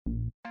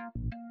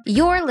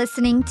You're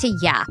listening to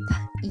YAP,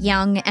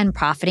 Young and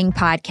Profiting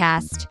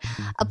Podcast,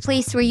 a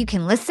place where you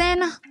can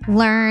listen,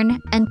 learn,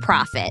 and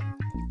profit.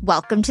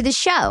 Welcome to the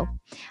show.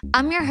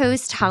 I'm your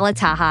host, Hala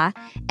Taha,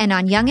 and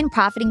on Young and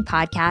Profiting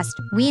Podcast,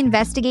 we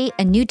investigate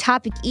a new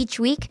topic each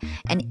week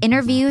and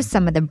interview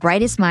some of the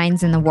brightest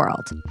minds in the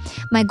world.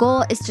 My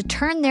goal is to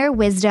turn their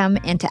wisdom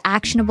into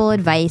actionable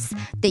advice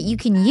that you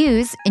can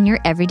use in your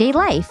everyday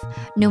life,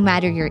 no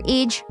matter your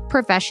age,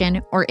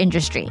 profession, or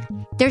industry.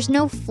 There's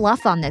no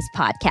fluff on this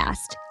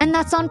podcast, and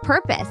that's on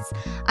purpose.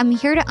 I'm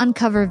here to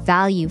uncover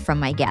value from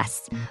my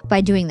guests by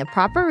doing the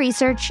proper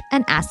research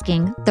and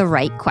asking the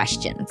right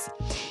questions.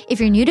 If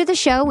you're new to the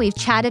show, we've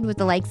chatted with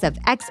the likes of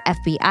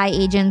ex-FBI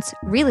agents,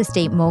 real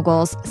estate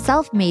moguls,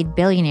 self-made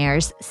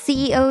billionaires,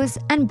 CEOs,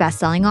 and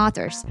best-selling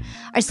authors.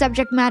 Our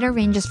subject matter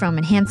ranges from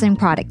enhancing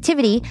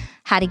productivity,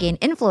 how to gain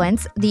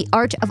influence, the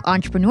art of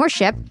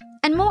entrepreneurship,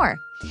 and more.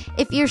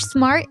 If you're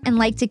smart and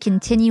like to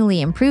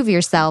continually improve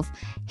yourself,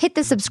 hit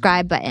the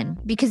subscribe button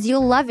because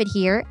you'll love it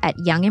here at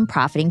Young and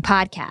Profiting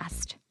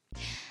Podcast.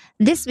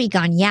 This week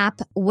on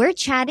YAP, we're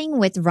chatting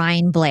with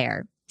Ryan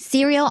Blair,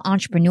 serial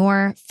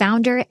entrepreneur,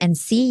 founder, and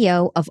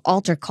CEO of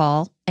Alter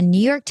Call, a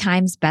New York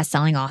Times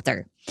bestselling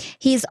author.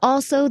 He is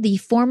also the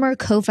former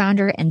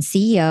co-founder and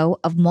CEO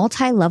of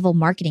multi-level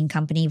marketing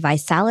company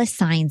Visalis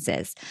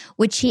Sciences,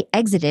 which he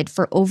exited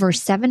for over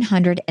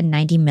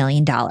 $790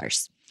 million.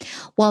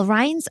 While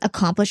Ryan's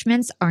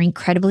accomplishments are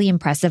incredibly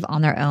impressive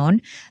on their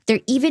own,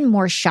 they're even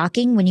more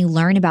shocking when you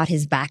learn about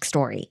his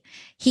backstory.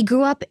 He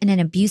grew up in an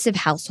abusive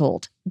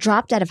household,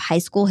 dropped out of high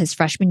school his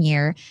freshman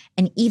year,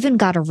 and even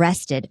got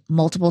arrested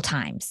multiple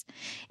times.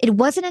 It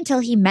wasn't until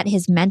he met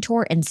his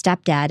mentor and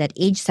stepdad at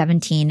age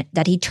 17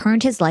 that he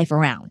turned his life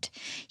around.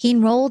 He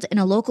enrolled in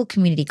a local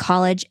community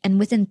college, and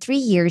within 3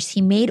 years,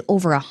 he made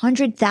over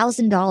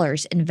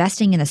 $100,000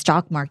 investing in the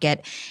stock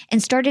market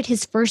and started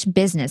his first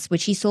business,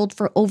 which he sold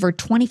for over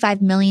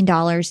 $25 million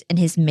in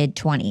his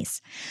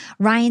mid-20s.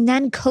 Ryan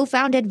then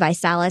co-founded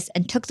Visalis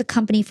and took the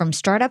company from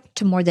startup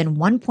to more than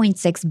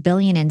 $1.6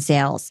 billion in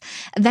sales,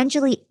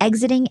 eventually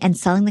exiting and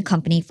selling the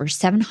company for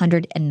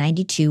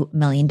 $792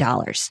 million.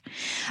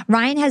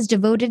 Ryan has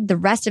devoted the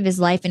rest of his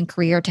life and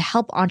career to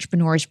help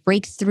entrepreneurs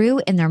break through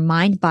in their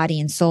mind,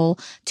 body, and soul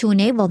to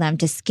enable them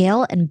to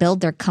scale and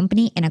build their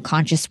company in a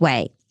conscious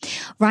way.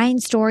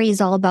 Ryan's story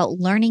is all about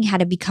learning how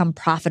to become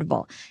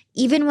profitable,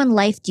 even when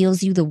life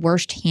deals you the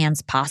worst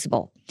hands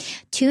possible.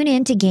 Tune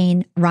in to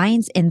gain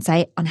Ryan's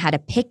insight on how to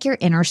pick your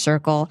inner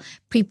circle,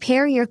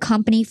 prepare your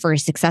company for a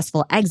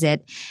successful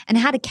exit, and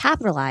how to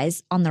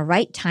capitalize on the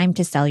right time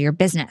to sell your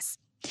business.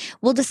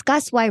 We'll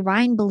discuss why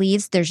Ryan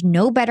believes there's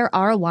no better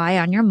ROI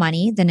on your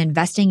money than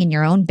investing in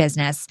your own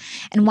business,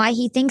 and why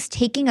he thinks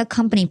taking a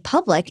company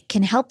public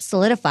can help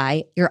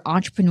solidify your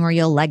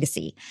entrepreneurial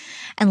legacy.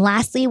 And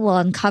lastly, we'll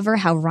uncover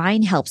how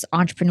Ryan helps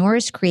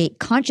entrepreneurs create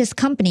conscious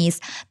companies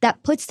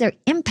that puts their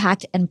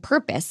impact and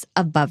purpose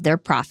above their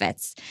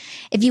profits.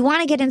 If you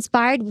want to get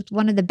inspired with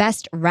one of the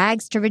best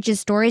rags to riches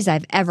stories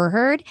I've ever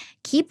heard,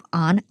 keep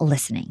on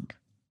listening.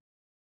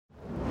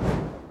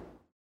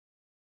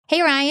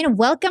 Hey, Ryan,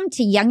 welcome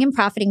to Young and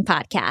Profiting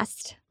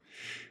Podcast.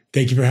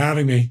 Thank you for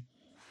having me.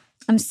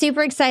 I'm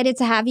super excited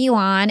to have you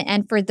on.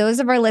 And for those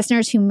of our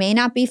listeners who may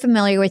not be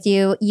familiar with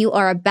you, you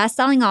are a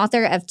best-selling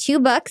author of 2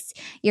 books.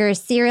 You're a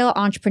serial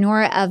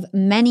entrepreneur of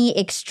many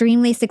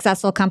extremely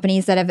successful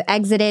companies that have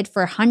exited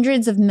for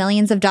hundreds of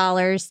millions of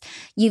dollars.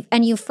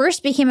 You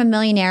first became a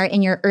millionaire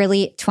in your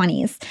early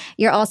 20s.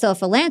 You're also a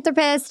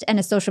philanthropist and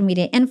a social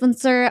media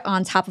influencer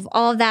on top of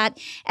all of that.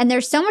 And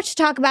there's so much to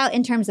talk about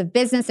in terms of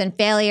business and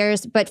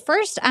failures. But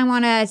first, I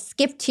want to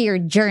skip to your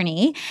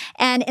journey.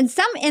 And in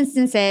some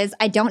instances,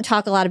 I don't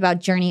talk a lot about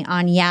journey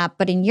on YAP,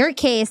 but in your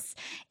case,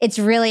 it's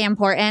really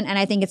important, and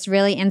I think it's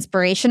really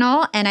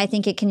inspirational, and I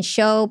think it can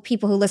show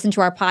people who listen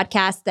to our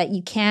podcast that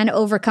you can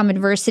overcome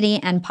adversity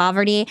and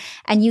poverty,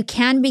 and you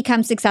can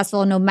become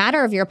successful no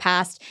matter of your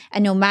past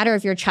and no matter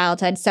of your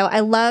childhood. So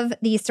I love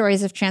these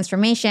stories of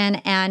transformation,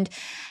 and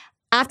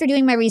after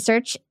doing my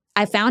research,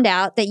 I found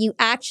out that you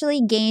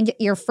actually gained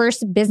your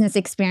first business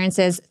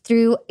experiences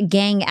through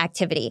gang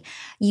activity.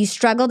 You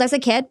struggled as a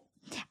kid.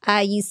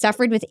 You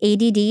suffered with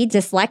ADD,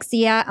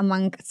 dyslexia,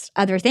 amongst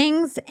other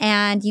things,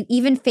 and you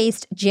even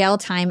faced jail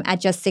time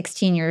at just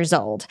 16 years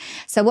old.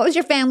 So what was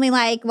your family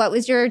like? What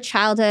was your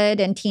childhood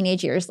and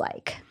teenage years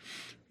like?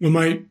 Well,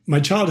 my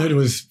childhood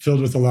was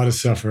filled with a lot of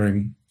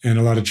suffering and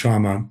a lot of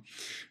trauma.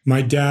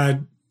 My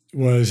dad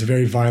was a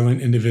very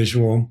violent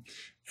individual,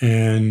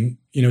 and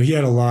he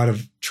had a lot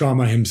of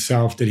trauma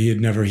himself that he had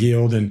never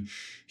healed, and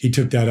he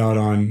took that out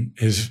on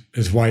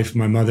his wife,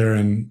 my mother,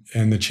 and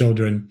the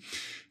children.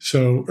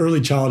 So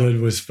early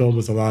childhood was filled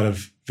with a lot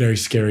of very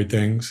scary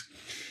things.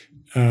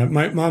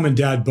 My mom and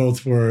dad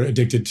both were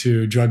addicted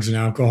to drugs and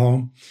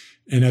alcohol.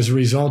 And as a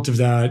result of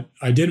that,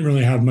 I didn't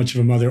really have much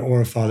of a mother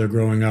or a father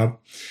growing up.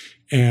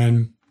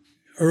 And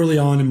early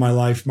on in my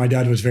life, my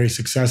dad was very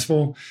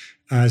successful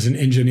as an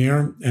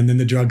engineer. And then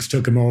the drugs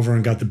took him over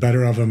and got the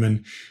better of him.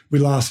 And we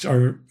lost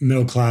our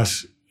middle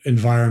class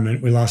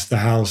environment. We lost the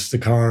house, the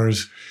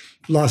cars,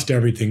 lost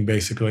everything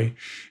basically.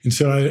 And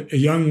so at a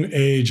young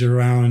age,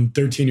 around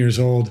 13 years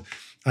old,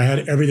 I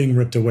had everything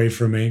ripped away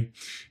from me.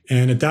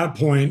 And at that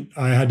point,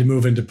 I had to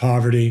move into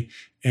poverty,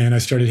 and I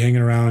started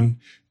hanging around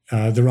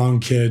the wrong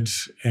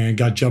kids and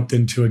got jumped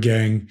into a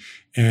gang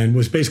and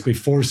was basically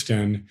forced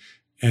in.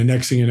 And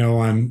next thing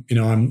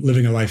I'm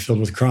living a life filled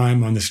with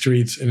crime on the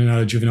streets, in and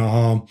out of juvenile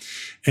hall,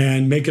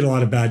 and making a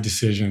lot of bad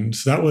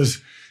decisions. That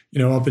was,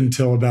 up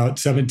until about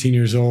 17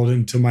 years old,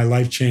 until my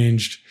life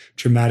changed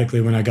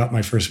dramatically when I got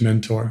my first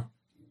mentor.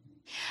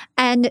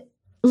 And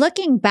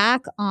looking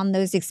back on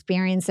those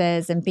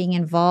experiences and being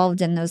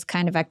involved in those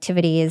kind of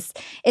activities,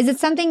 is it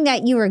something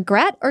that you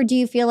regret, or do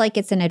you feel like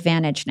it's an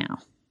advantage now?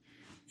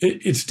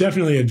 It's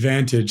definitely an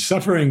advantage.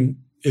 Suffering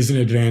is an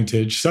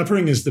advantage.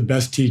 Suffering is the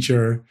best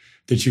teacher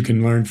that you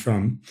can learn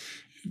from.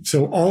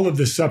 So all of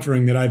the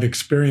suffering that I've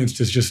experienced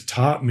has just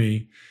taught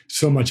me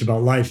so much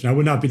about life. And I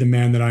would not be the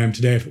man that I am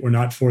today if it were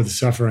not for the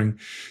suffering.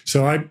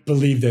 So I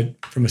believe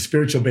that from a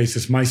spiritual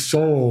basis, my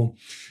soul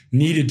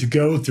needed to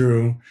go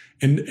through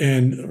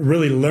and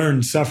really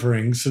learn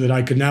suffering so that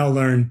I could now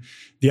learn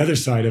the other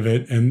side of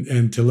it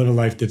and to live a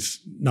life that's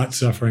not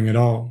suffering at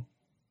all.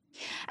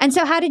 And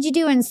so how did you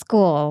do in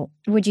school?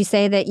 Would you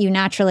say that you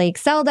naturally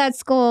excelled at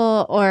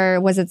school, or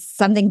was it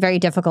something very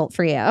difficult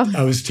for you?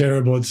 I was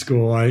terrible at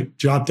school. I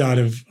dropped out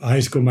of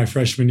high school my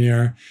freshman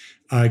year.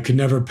 I could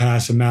never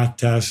pass a math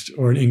test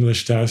or an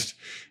English test.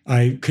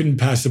 I couldn't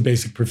pass the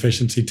basic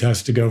proficiency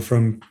test to go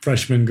from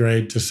freshman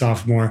grade to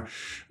sophomore.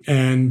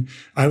 And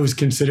I was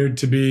considered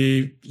to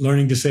be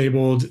learning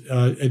disabled,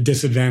 a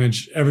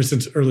disadvantage ever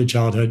since early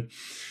childhood.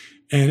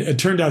 And it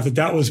turned out that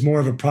that was more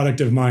of a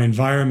product of my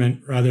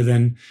environment rather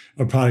than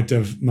a product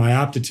of my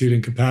aptitude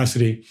and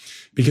capacity.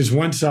 Because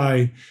once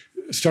I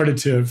started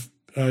to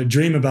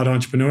dream about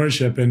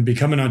entrepreneurship and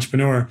become an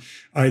entrepreneur,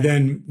 I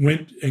then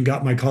went and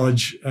got my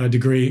college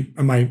degree,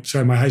 or my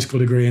high school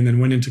degree, and then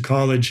went into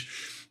college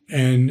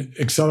and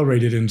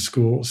accelerated in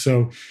school.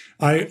 So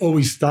I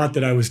always thought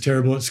that I was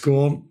terrible at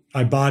school.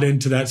 I bought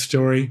into that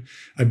story.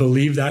 I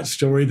believed that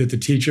story that the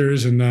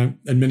teachers and the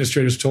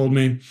administrators told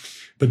me.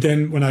 But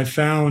then when I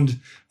found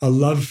a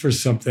love for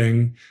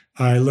something,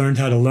 I learned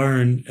how to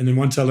learn. And then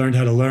once I learned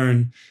how to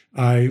learn,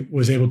 I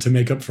was able to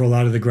make up for a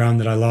lot of the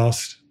ground that I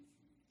lost.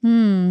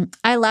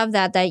 I love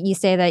that you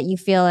say that you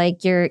feel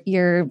like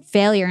your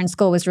failure in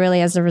school was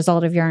really as a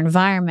result of your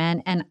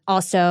environment and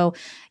also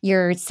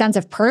your sense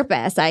of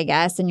purpose, I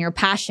guess, and your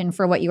passion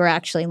for what you were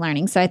actually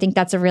learning. So I think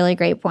that's a really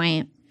great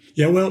point.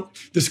 Yeah, well,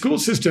 the school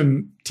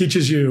system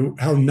teaches you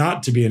how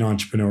not to be an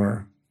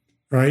entrepreneur,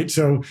 right?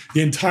 So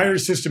the entire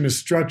system is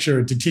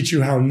structured to teach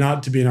you how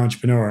not to be an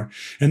entrepreneur.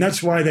 And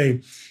that's why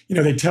they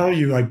tell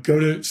you, like, go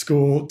to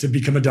school to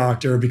become a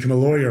doctor or become a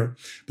lawyer,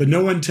 but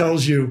no one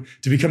tells you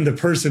to become the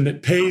person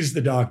that pays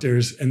the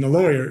doctors and the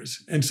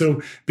lawyers. And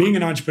so being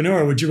an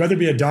entrepreneur, would you rather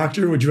be a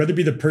doctor? Or would you rather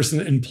be the person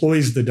that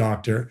employs the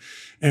doctor?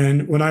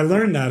 And when I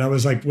learned that, I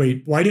was like,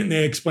 wait, why didn't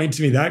they explain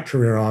to me that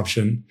career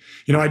option?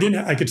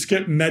 I could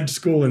skip med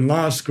school and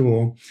law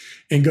school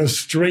and go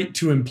straight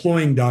to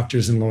employing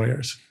doctors and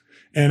lawyers.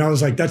 And I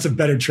was like, that's a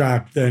better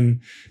track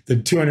than the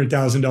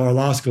 $200,000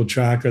 law school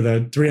track or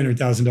the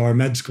 $300,000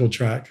 med school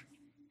track.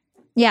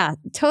 Yeah,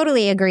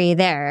 totally agree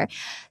there.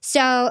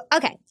 So,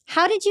 okay,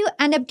 how did you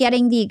end up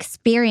getting the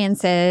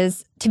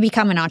experiences to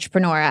become an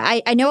entrepreneur?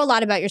 I know a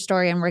lot about your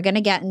story, and we're going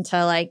to get into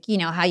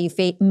how you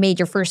made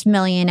your first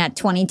million at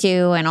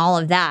 22 and all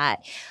of that.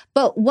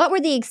 But what were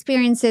the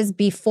experiences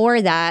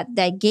before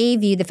that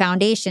gave you the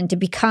foundation to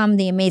become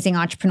the amazing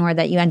entrepreneur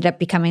that you ended up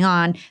becoming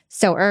on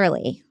so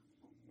early?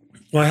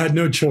 Well, I had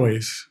no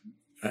choice,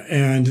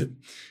 and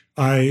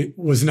I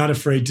was not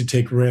afraid to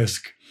take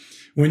risk.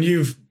 When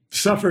you've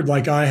suffered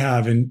like I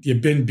have, and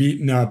you've been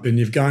beaten up, and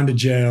you've gone to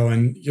jail,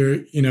 and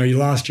you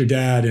lost your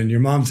dad, and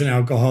your mom's an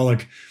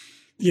alcoholic,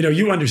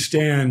 you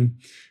understand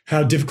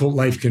how difficult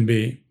life can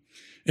be.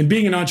 And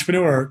being an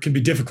entrepreneur can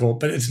be difficult,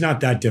 but it's not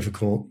that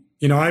difficult.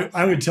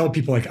 I would tell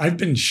people, like, I've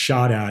been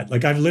shot at.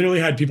 Like, I've literally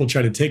had people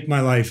try to take my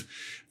life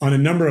on a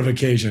number of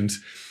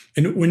occasions.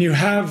 And when you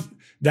have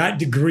that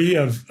degree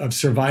of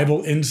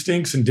survival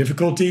instincts and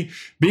difficulty,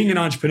 being an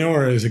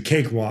entrepreneur is a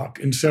cakewalk.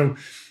 And so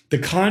the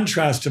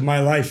contrast of my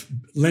life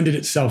lended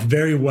itself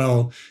very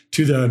well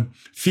to the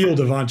field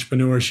of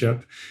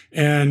entrepreneurship.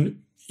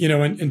 And,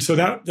 and so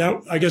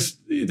that I guess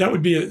that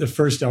would be the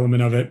first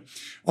element of it.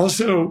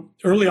 Also,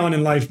 early on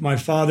in life, my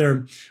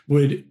father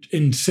would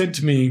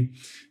incent me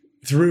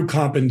through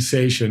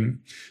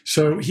compensation.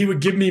 So he would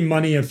give me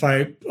money if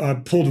I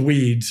pulled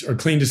weeds or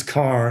cleaned his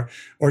car,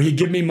 or he'd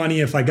give me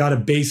money if I got a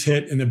base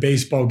hit in the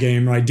baseball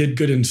game, or I did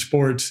good in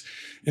sports.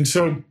 And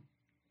so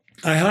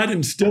I had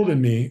instilled in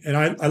me, and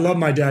I love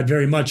my dad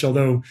very much,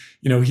 although,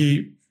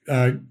 he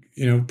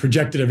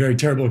projected a very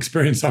terrible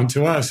experience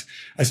onto us.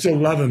 I still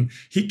love him.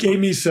 He gave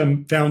me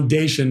some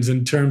foundations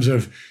in terms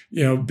of,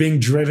 being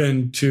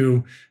driven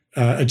to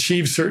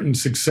achieve certain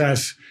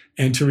success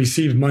and to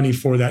receive money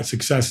for that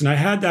success. And I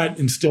had that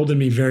instilled in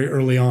me very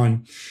early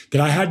on, that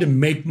I had to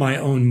make my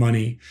own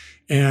money.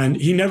 And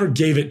he never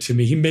gave it to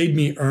me. He made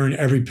me earn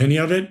every penny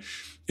of it.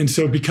 And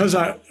so because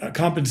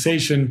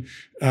compensation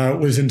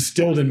was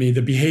instilled in me,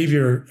 the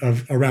behavior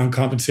around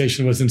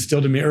compensation was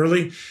instilled in me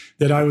early,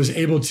 that I was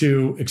able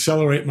to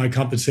accelerate my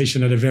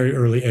compensation at a very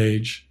early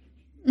age.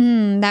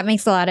 That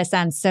makes a lot of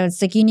sense. So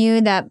it's like you knew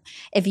that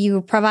if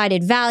you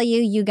provided value,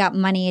 you got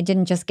money. It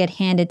didn't just get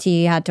handed to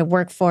you. You had to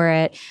work for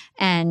it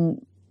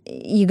and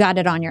you got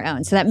it on your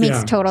own. So that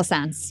makes total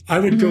sense. I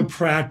would go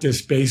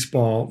practice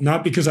baseball,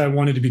 not because I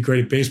wanted to be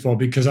great at baseball,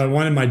 because I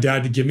wanted my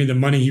dad to give me the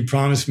money he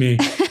promised me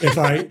if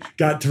I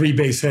got 3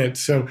 base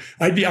hits. So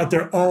I'd be out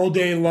there all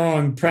day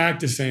long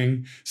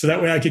practicing so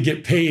that way I could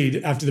get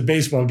paid after the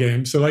baseball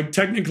game. So like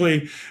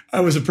technically I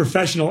was a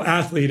professional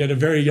athlete at a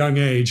very young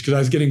age because I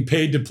was getting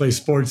paid to play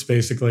sports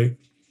basically.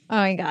 Oh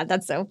my God,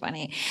 that's so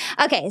funny.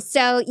 Okay,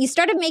 so you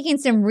started making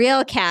some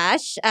real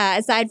cash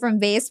aside from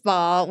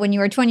baseball when you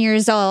were 20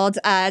 years old,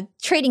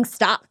 trading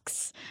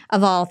stocks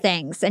of all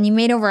things. And you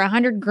made over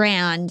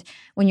 $100,000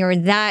 when you were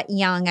that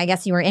young. I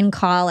guess you were in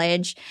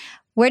college.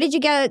 Where did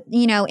you get,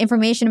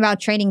 information about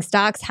trading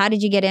stocks? How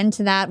did you get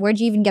into that? Where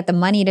did you even get the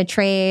money to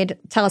trade?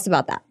 Tell us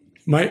about that.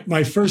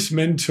 My first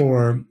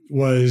mentor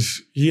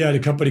he had a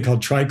company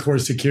called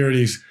Tricor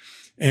Securities.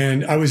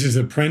 And I was his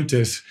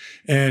apprentice.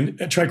 And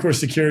Tricor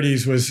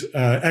Securities was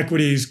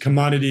equities,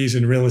 commodities,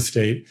 and real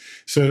estate.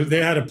 So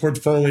they had a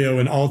portfolio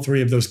in all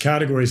 3 of those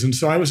categories. And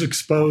so I was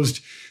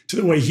exposed to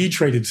the way he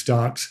traded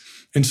stocks.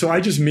 And so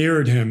I just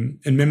mirrored him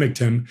and mimicked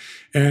him.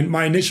 And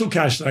my initial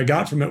cash that I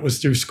got from it was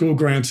through school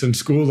grants and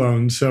school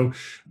loans. So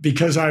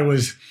because I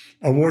was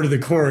a ward of the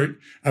court,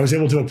 I was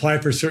able to apply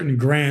for certain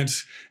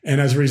grants. And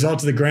as a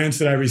result of the grants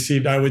that I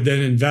received, I would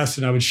then invest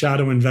and I would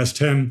shadow invest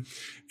him.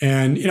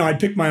 And,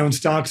 I'd pick my own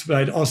stocks, but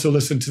I'd also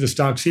listen to the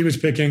stocks he was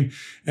picking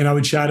and I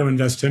would shadow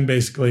invest him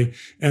basically.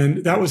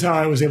 And that was how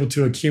I was able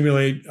to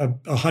accumulate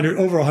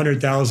over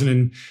 100,000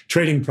 in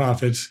trading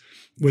profits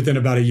within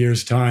about a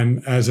year's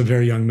time as a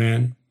very young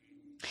man.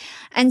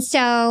 And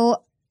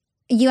so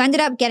you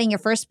ended up getting your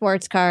first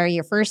sports car,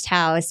 your first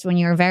house when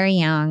you were very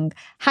young.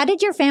 How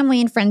did your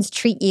family and friends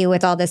treat you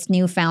with all this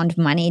newfound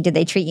money? Did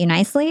they treat you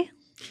nicely?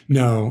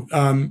 No,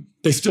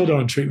 they still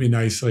don't treat me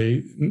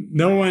nicely.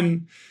 No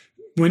one...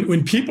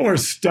 When people are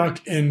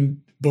stuck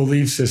in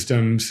belief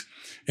systems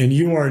and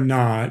you are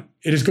not,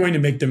 it is going to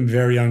make them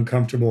very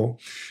uncomfortable.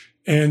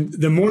 And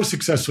the more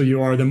successful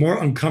you are, the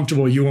more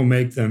uncomfortable you will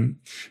make them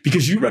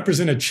because you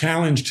represent a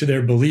challenge to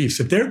their beliefs.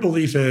 If their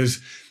belief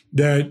is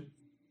that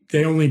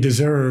they only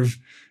deserve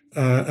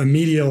a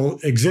medial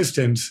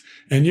existence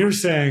and you're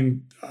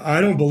saying, I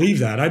don't believe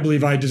that. I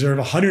believe I deserve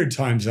 100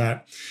 times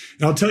that.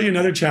 And I'll tell you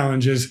another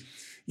challenge is,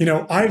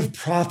 I've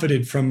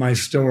profited from my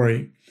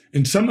story.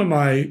 And some of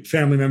my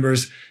family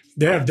members,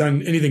 they have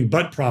done anything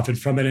but profit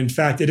from it. In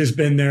fact, it has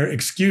been their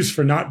excuse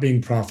for not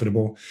being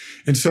profitable.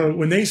 And so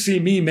when they see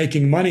me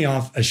making money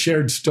off a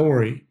shared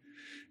story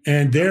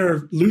and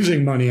they're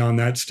losing money on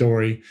that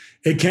story,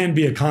 it can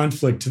be a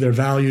conflict to their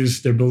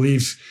values, their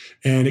beliefs,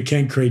 and it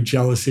can create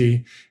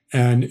jealousy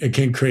and it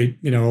can create,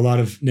 a lot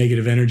of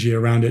negative energy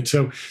around it.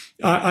 So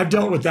I've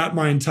dealt with that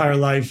my entire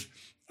life.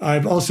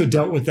 I've also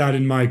dealt with that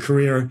in my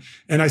career,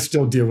 and I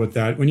still deal with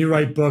that. When you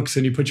write books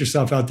and you put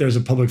yourself out there as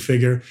a public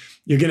figure,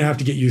 you're going to have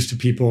to get used to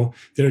people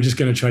that are just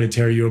going to try to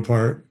tear you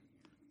apart.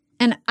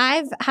 And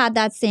I've had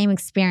that same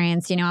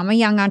experience. I'm a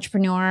young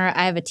entrepreneur.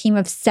 I have a team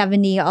of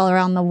 70 all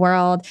around the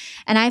world.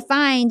 And I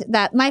find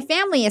that my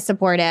family is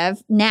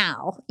supportive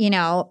now.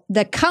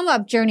 The come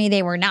up journey,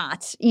 they were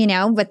not,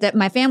 but that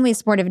my family is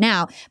supportive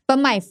now. But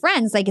my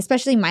friends, like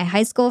especially my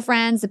high school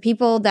friends, the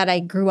people that I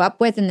grew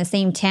up with in the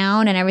same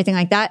town and everything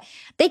like that,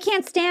 they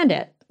can't stand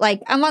it.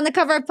 Like I'm on the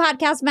cover of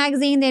Podcast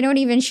Magazine. They don't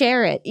even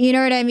share it. You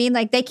know what I mean?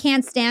 Like they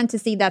can't stand to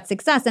see that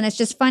success. And it's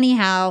just funny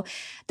how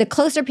the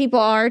closer people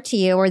are to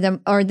you or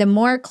the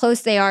more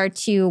close they are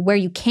to where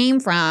you came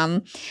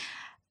from,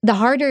 the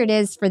harder it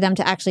is for them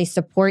to actually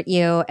support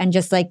you and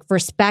just like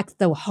respect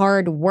the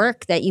hard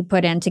work that you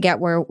put in to get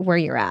where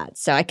you're at.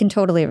 So I can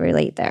totally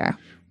relate there.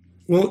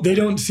 Well, they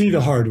don't see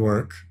the hard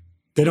work.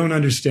 They don't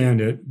understand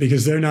it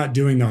because they're not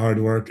doing the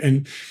hard work.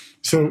 And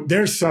so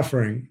they're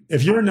suffering.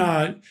 If you're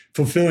not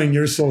fulfilling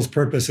your soul's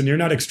purpose and you're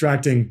not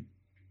extracting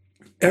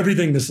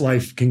everything this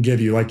life can give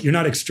you, like you're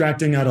not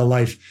extracting out of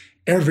life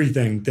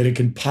everything that it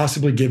can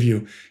possibly give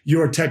you,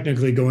 you are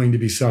technically going to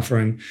be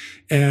suffering.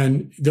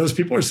 And those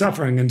people are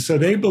suffering. And so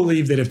they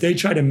believe that if they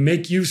try to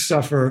make you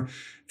suffer,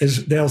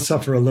 they'll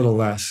suffer a little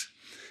less.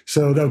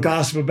 So they'll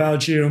gossip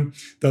about you,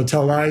 they'll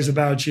tell lies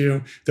about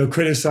you, they'll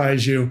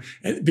criticize you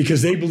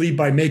because they believe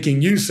by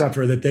making you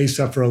suffer that they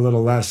suffer a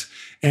little less.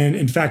 And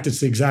in fact, it's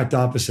the exact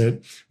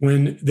opposite.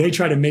 When they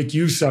try to make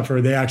you suffer,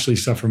 they actually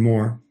suffer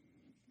more.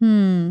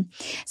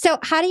 So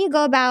how do you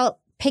go about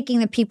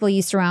picking the people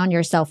you surround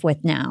yourself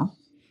with now?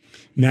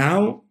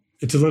 Now,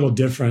 it's a little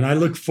different.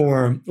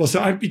 So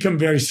I've become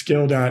very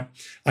skilled at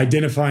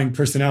identifying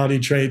personality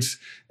traits,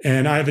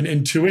 and I have an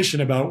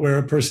intuition about where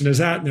a person is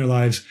at in their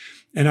lives.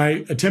 And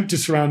I attempt to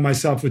surround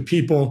myself with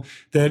people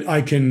that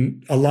I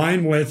can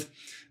align with,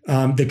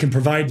 that can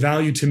provide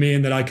value to me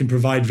and that I can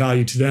provide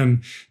value to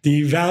them.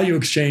 The value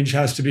exchange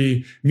has to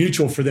be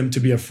mutual for them to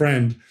be a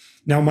friend.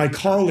 Now, my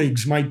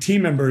colleagues, my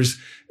team members,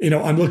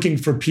 I'm looking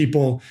for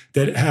people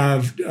that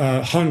have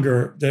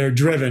hunger, they're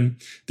driven,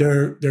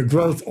 they're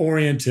growth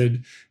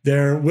oriented,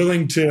 they're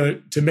willing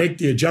to make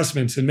the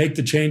adjustments and make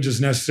the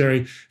changes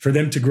necessary for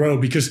them to grow.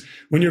 Because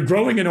when you're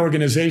growing an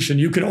organization,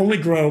 you can only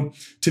grow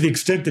to the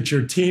extent that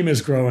your team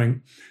is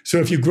growing. So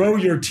if you grow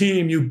your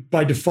team, you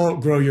by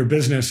default grow your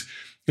business.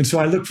 And so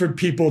I look for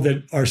people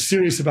that are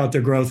serious about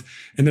their growth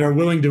and that are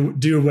willing to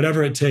do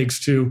whatever it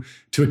takes to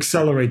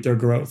accelerate their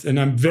growth. And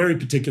I'm very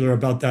particular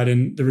about that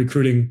in the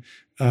recruiting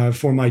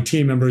for my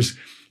team members.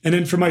 And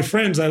then for my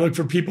friends, I look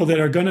for people that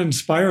are going to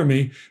inspire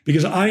me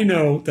because I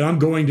know that I'm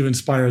going to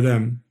inspire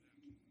them.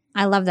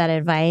 I love that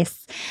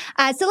advice.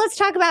 So let's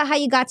talk about how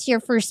you got to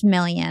your first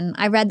million.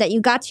 I read that you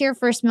got to your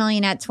first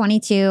million at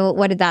 22.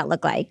 What did that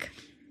look like?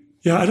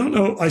 Yeah, I don't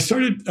know. I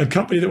started a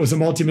company that was a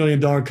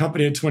multi-million-dollar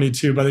company at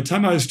 22. By the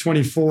time I was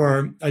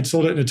 24, I'd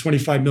sold it in a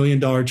 $25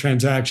 million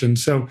transaction.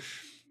 So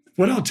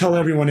what I'll tell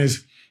everyone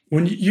is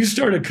when you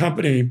start a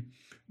company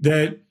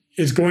that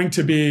is going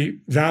to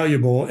be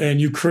valuable and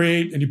you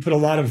create and you put a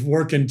lot of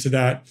work into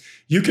that,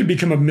 you can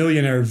become a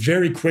millionaire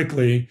very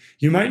quickly.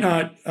 You might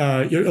not,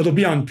 it'll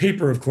be on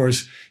paper, of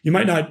course. You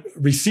might not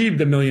receive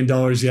the $1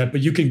 million yet, but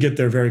you can get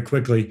there very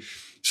quickly.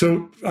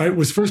 So I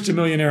was first a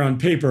millionaire on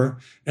paper.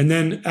 And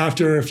then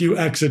after a few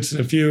exits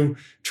and a few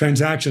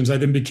transactions, I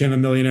then became a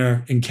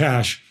millionaire in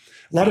cash.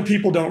 A lot of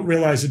people don't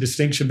realize the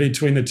distinction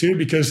between the two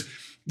because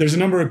there's a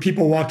number of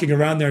people walking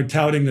around there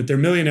touting that they're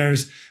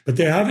millionaires, but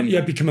they haven't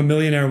yet become a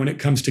millionaire when it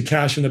comes to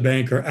cash in the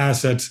bank or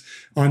assets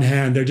on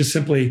hand. They're just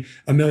simply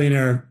a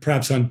millionaire,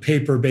 perhaps on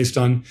paper, based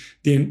on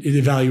the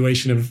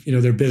evaluation of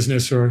their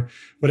business or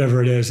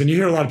whatever it is. And you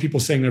hear a lot of people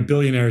saying they're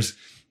billionaires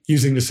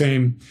using the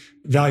same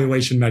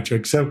valuation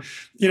metric. So,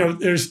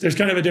 there's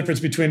kind of a difference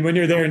between when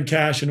you're there in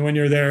cash and when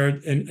you're there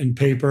in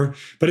paper,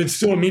 but it's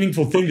still a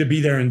meaningful thing to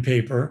be there in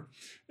paper.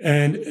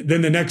 And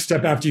then the next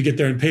step after you get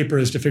there in paper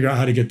is to figure out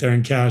how to get there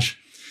in cash.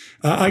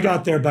 I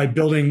got there by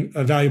building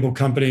a valuable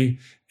company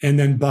and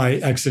then by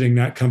exiting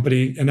that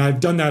company. And I've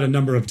done that a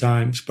number of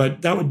times,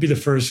 but that would be the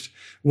first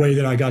way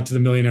that I got to the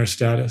millionaire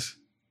status.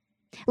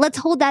 Let's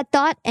hold that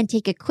thought and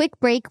take a quick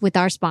break with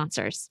our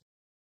sponsors.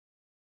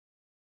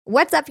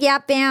 What's up,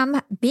 Yap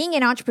Bam? Being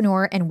an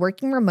entrepreneur and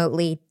working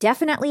remotely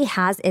definitely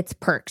has its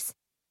perks.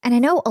 And I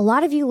know a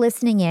lot of you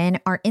listening in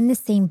are in the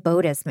same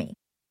boat as me.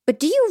 But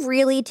do you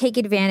really take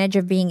advantage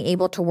of being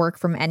able to work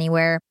from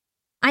anywhere?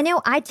 I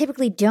know I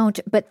typically don't,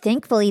 but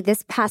thankfully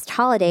this past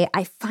holiday,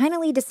 I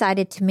finally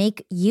decided to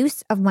make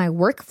use of my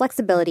work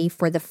flexibility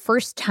for the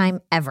first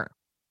time ever.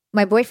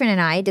 My boyfriend and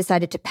I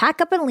decided to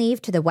pack up and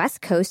leave to the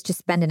West Coast to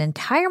spend an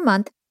entire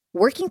month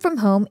working from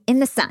home in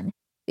the sun.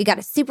 We got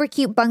a super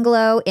cute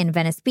bungalow in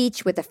Venice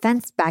Beach with a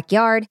fenced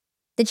backyard.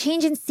 The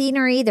change in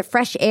scenery, the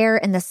fresh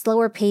air, and the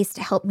slower pace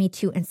helped me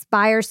to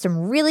inspire some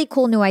really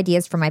cool new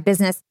ideas for my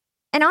business.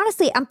 And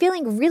honestly, I'm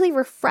feeling really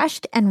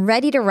refreshed and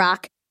ready to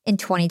rock in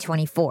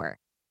 2024.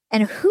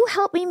 And who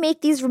helped me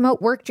make these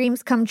remote work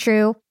dreams come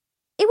true?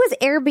 It was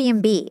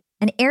Airbnb.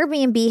 And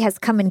Airbnb has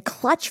come in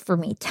clutch for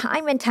me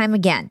time and time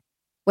again.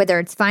 Whether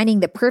it's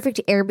finding the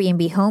perfect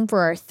Airbnb home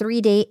for our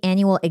 3-day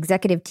annual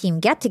executive team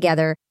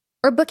get-together,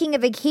 or booking a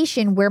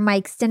vacation where my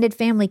extended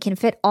family can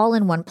fit all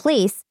in one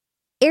place,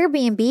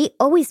 Airbnb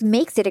always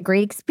makes it a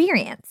great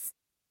experience.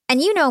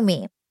 And you know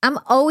me, I'm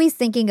always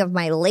thinking of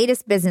my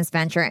latest business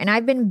venture, and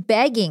I've been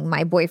begging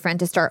my boyfriend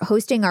to start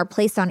hosting our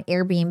place on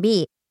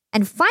Airbnb.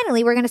 And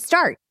finally, we're going to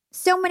start.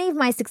 So many of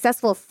my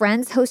successful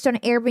friends host on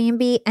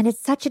Airbnb, and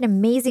it's such an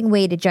amazing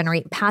way to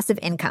generate passive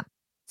income.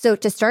 So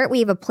to start,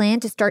 we have a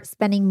plan to start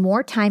spending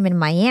more time in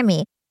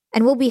Miami,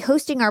 and we'll be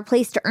hosting our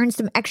place to earn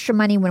some extra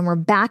money when we're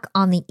back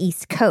on the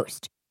East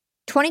Coast.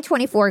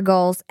 2024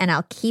 goals, and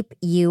I'll keep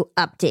you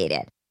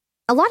updated.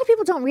 A lot of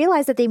people don't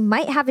realize that they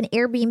might have an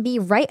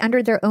Airbnb right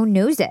under their own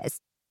noses.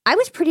 I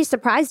was pretty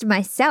surprised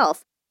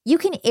myself. You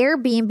can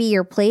Airbnb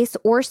your place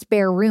or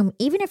spare room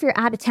even if you're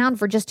out of town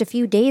for just a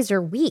few days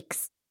or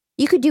weeks.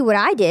 You could do what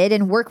I did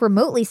and work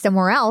remotely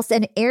somewhere else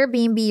and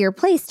Airbnb your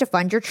place to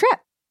fund your trip.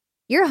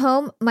 Your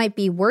home might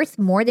be worth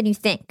more than you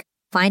think.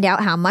 Find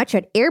out how much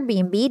at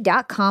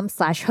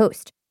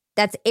airbnb.com/host.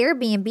 That's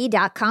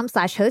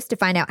airbnb.com/host to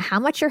find out how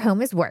much your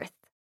home is worth.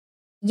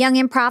 Young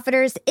and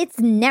profiters, it's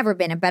never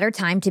been a better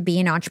time to be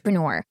an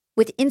entrepreneur.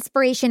 With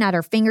inspiration at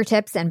our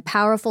fingertips and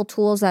powerful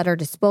tools at our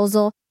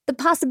disposal, the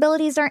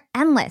possibilities are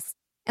endless.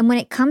 And when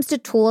it comes to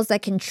tools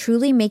that can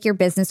truly make your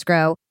business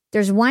grow,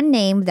 there's one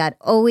name that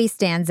always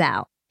stands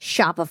out: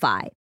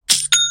 Shopify.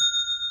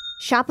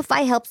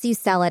 Shopify helps you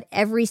sell at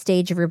every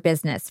stage of your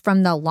business,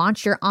 from the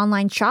launch your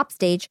online shop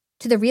stage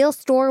to the real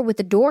store with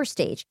the door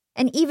stage,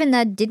 and even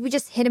the did we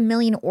just hit 1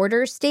 million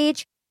orders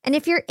stage? And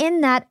if you're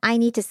in that I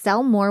need to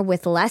sell more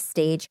with less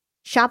stage,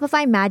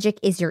 Shopify Magic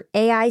is your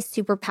AI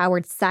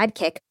superpowered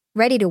sidekick,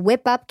 ready to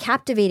whip up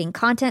captivating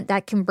content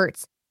that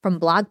converts from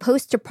blog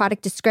posts to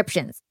product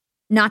descriptions.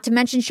 Not to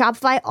mention,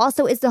 Shopify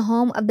also is the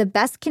home of the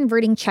best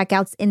converting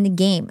checkouts in the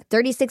game,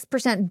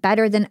 36%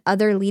 better than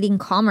other leading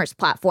commerce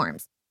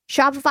platforms.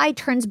 Shopify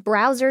turns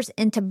browsers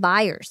into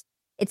buyers.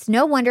 It's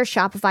no wonder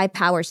Shopify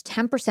powers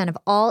 10% of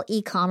all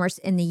e-commerce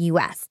in the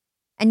US.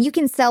 And you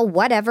can sell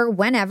whatever,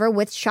 whenever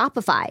with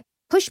Shopify.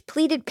 Push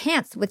pleated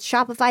pants with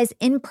Shopify's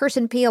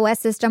in-person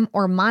POS system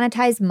or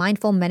monetize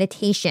mindful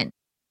meditation.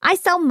 I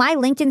sell my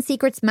LinkedIn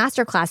Secrets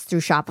Masterclass through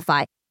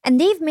Shopify,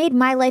 and they've made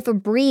my life a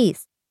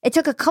breeze. It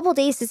took a couple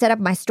days to set up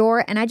my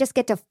store, and I just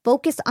get to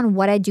focus on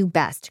what I do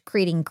best,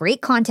 creating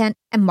great content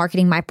and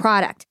marketing my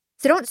product.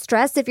 So don't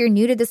stress if you're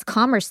new to this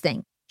commerce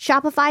thing.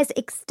 Shopify's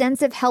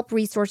extensive help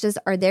resources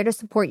are there to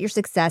support your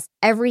success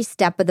every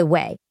step of the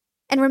way.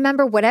 And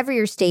remember, whatever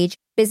your stage,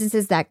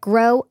 businesses that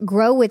grow,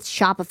 grow with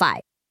Shopify.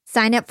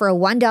 Sign up for a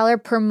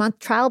 $1 per month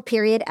trial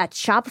period at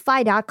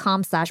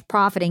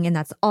shopify.com/profiting, and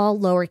that's all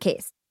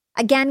lowercase.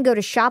 Again, go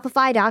to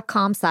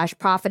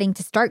shopify.com/profiting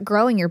to start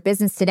growing your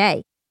business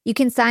today. You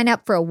can sign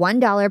up for a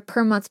 $1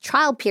 per month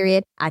trial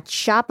period at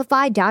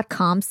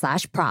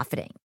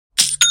shopify.com/profiting.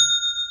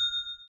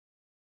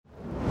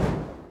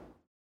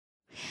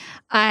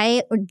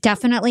 I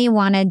definitely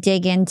want to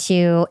dig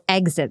into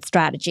exit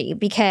strategy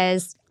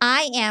because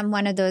I am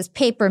one of those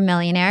paper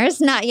millionaires,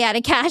 not yet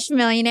a cash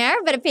millionaire,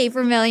 but a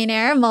paper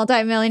millionaire,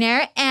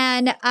 multimillionaire.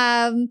 And,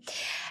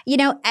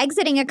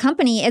 exiting a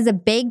company is a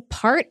big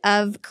part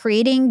of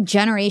creating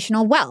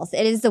generational wealth.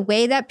 It is the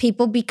way that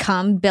people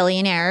become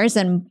billionaires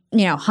and,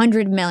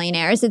 100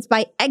 millionaires. It's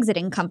by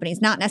exiting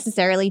companies, not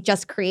necessarily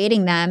just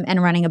creating them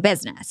and running a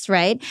business,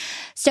 right?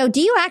 So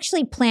do you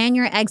actually plan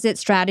your exit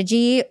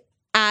strategy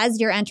as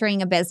you're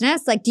entering a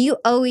business? Like, do you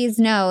always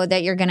know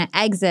that you're going to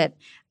exit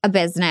a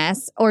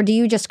business, or do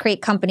you just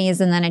create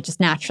companies and then it just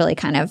naturally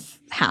kind of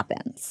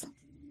happens?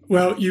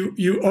 Well,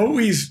 you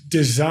always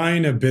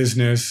design a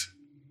business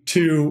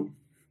to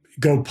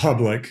go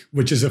public,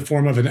 which is a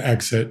form of an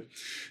exit.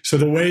 So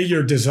the way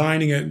you're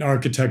designing it and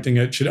architecting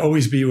it should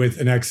always be with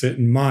an exit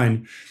in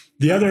mind.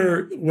 The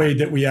other way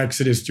that we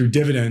exit is through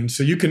dividends.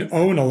 So you can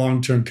own a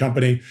long-term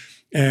company,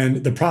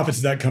 and the profits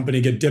of that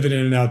company get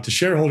dividended out to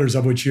shareholders,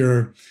 of which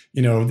you're,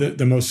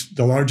 the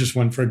largest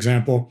one, for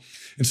example.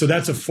 And so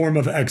that's a form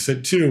of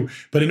exit too.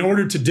 But in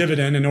order to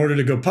dividend, in order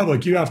to go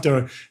public, you have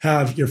to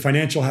have your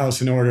financial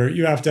house in order.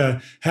 You have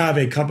to have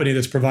a company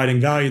that's providing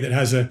value, that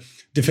has a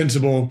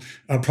defensible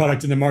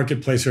product in the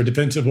marketplace or a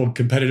defensible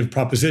competitive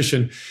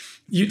proposition.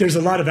 There's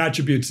a lot of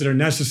attributes that are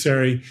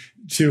necessary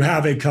to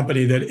have a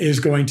company that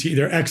is going to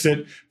either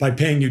exit by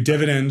paying you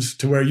dividends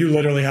to where you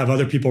literally have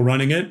other people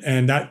running it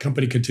and that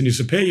company continues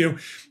to pay you,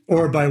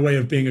 or by way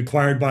of being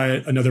acquired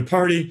by another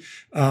party,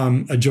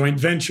 a joint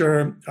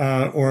venture,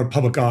 or a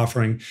public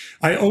offering.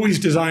 I always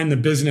design the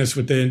business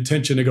with the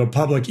intention to go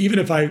public, even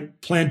if I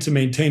plan to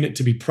maintain it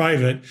to be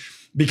private,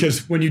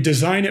 because when you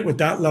design it with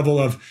that level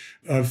of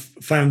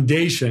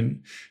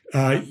foundation,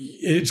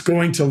 it's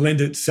going to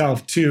lend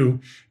itself to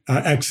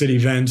exit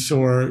events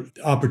or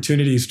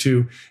opportunities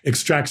to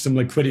extract some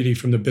liquidity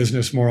from the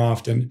business more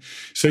often.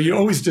 So you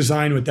always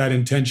design with that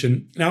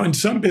intention. Now, in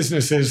some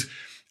businesses,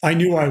 I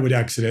knew I would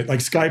exit it.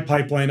 Like Sky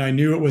Pipeline, I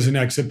knew it was an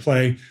exit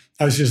play.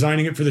 I was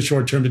designing it for the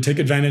short term to take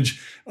advantage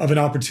of an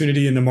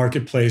opportunity in the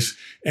marketplace.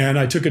 And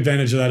I took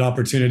advantage of that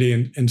opportunity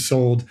and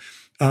sold.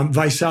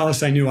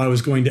 Visalis, I knew I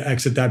was going to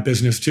exit that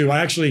business too. I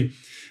actually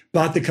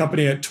bought the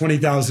company at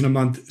 $20,000 a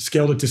month,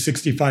 scaled it to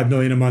 $65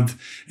 million a month,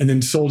 and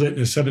then sold it in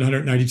a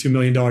 $792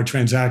 million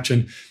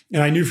transaction.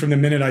 And I knew from the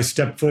minute I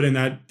stepped foot in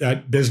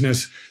that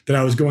business that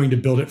I was going to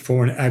build it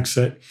for an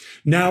exit.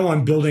 Now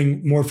I'm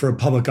building more for a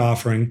public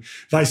offering.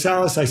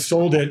 Visalis, I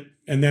sold it,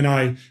 and then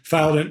I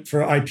filed it for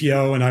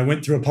IPO, and I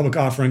went through a public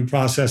offering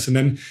process, and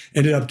then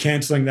ended up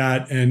canceling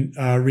that and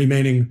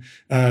remaining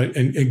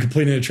and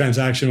completing a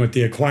transaction with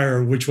the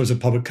acquirer, which was a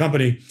public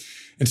company.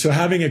 And so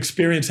having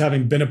experience,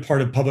 having been a part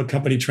of public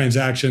company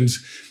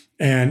transactions,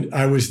 and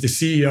I was the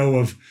CEO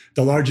of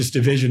the largest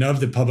division of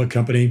the public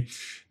company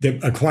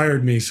that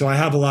acquired me. So I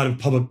have a lot of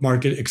public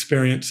market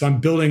experience. So I'm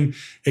building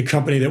a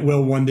company that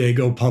will one day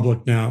go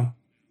public now.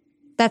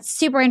 That's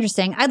super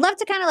interesting. I'd love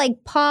to kind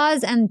of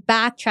pause and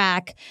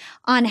backtrack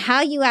on how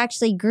you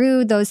actually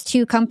grew those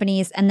two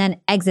companies and then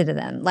exited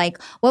them.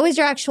 What was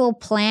your actual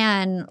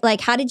plan?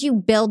 How did you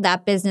build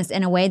that business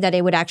in a way that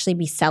it would actually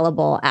be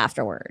sellable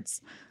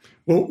afterwards?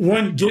 Well,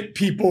 one, get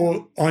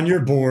people on your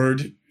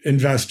board,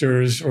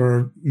 investors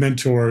or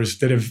mentors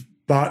that have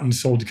bought and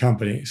sold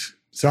companies.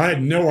 So I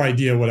had no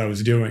idea what I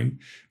was doing,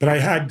 but I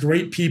had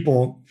great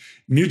people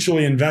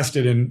mutually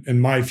invested in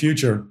my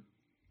future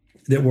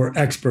that were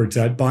experts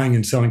at buying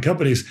and selling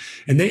companies.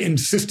 And they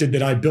insisted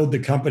that I build the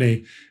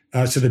company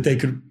so that they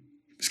could,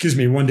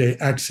 one day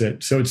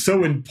exit. So it's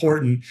so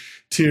important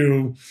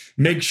to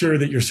make sure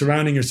that you're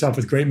surrounding yourself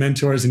with great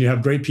mentors and you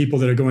have great people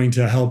that are going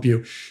to help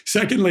you.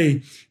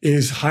 Secondly,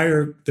 is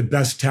hire the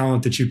best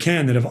talent that you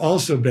can that have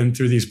also been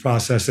through these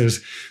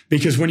processes.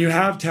 Because when you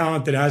have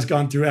talent that has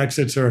gone through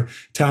exits or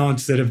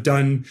talents that have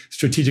done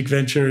strategic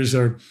ventures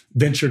or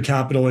venture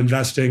capital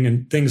investing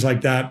and things like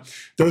that,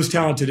 those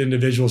talented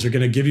individuals are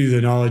going to give you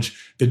the knowledge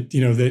that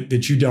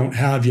you don't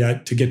have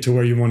yet to get to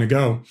where you want to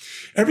go.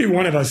 Every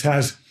one of us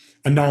has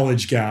a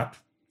knowledge gap.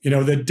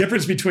 The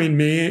difference between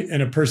me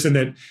and a person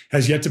that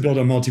has yet to build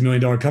a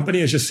multi-million-dollar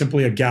company is just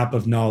simply a gap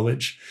of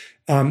knowledge.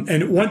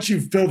 And once you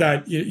fill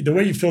that, the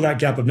way you fill that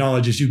gap of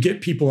knowledge is you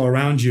get people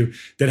around you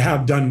that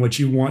have done what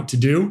you want to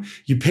do.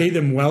 You pay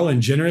them well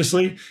and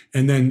generously,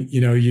 and then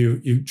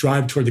you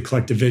drive toward the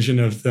collective vision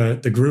of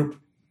the group.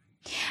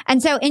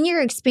 And so in your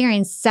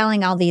experience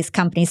selling all these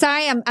companies,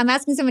 sorry, I'm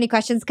asking so many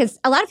questions because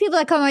a lot of people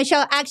that come on my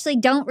show actually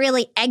don't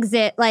really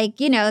exit,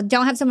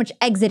 don't have so much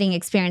exiting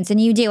experience,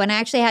 and you do. And I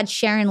actually had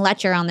Sharon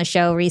Letcher on the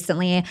show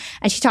recently,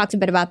 and she talked a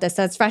bit about this,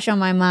 so it's fresh on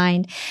my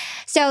mind.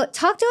 So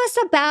talk to us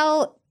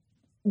about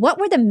what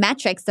were the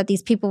metrics that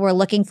these people were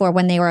looking for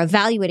when they were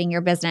evaluating your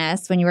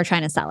business when you were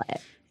trying to sell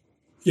it?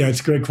 Yeah,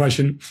 it's a great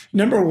question.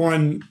 Number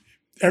one,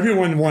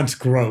 everyone wants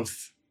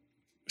growth.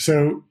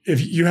 So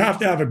if you have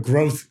to have a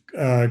growth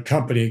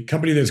company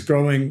that's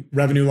growing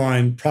revenue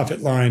line,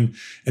 profit line,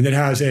 and that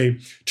has a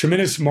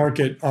tremendous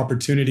market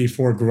opportunity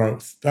for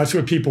growth. That's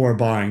what people are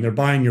buying. They're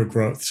buying your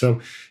growth. So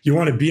you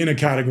want to be in a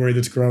category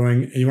that's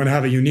growing, and you want to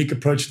have a unique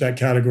approach to that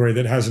category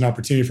that has an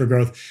opportunity for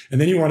growth.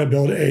 And then you want to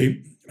build a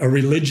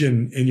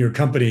religion in your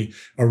company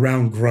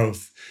around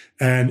growth.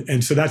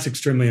 And so that's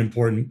extremely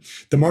important.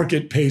 The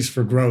market pays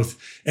for growth,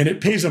 and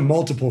it pays a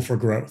multiple for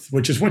growth,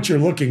 which is what you're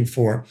looking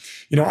for.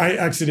 I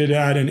exited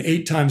at an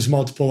 8 times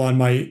multiple on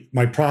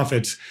my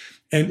profits.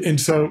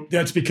 And so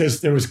that's because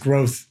there was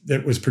growth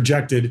that was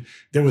projected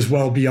that was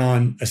well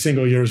beyond a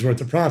single year's worth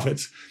of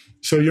profits.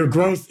 So your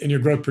growth and your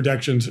growth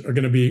projections are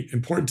going to be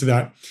important to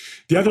that.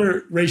 The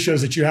other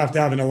ratios that you have to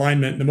have in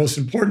alignment, and the most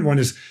important one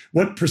is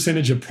what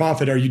percentage of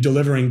profit are you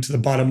delivering to the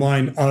bottom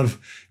line of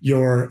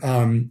your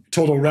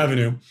total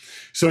revenue.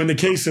 So in the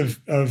case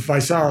of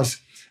Visalis,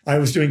 I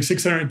was doing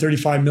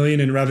 $635 million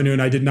in revenue,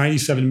 and I did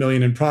 $97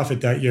 million in profit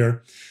that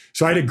year.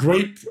 So I had a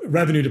great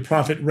revenue to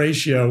profit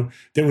ratio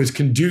that was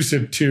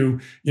conducive to,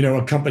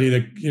 a company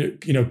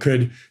that,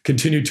 could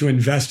continue to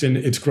invest in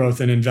its growth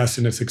and invest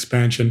in its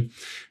expansion.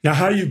 Now,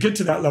 how you get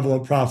to that level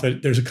of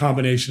profit, there's a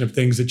combination of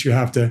things that you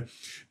have to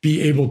be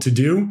able to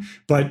do,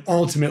 but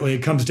ultimately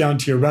it comes down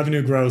to your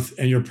revenue growth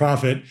and your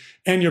profit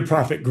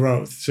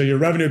growth. So your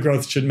revenue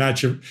growth should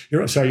match your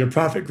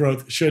profit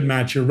growth should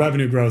match your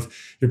revenue growth.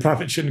 Your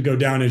profit shouldn't go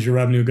down as your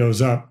revenue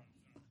goes up.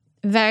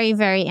 Very,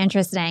 very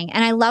interesting.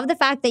 And I love the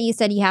fact that you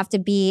said you have to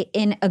be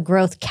in a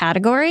growth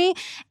category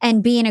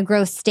and be in a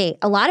growth state.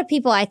 A lot of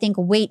people, I think,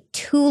 wait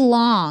too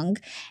long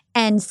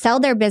and sell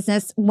their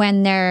business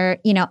when they're,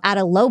 at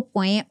a low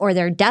point or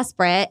they're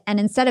desperate. And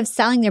instead of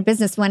selling their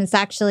business when it's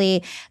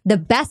actually the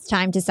best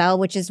time to sell,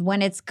 which is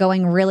when it's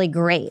going really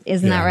great.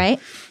 Isn't that right?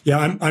 Yeah,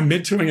 I'm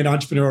mentoring an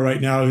entrepreneur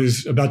right now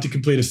who's about to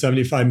complete a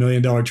 $75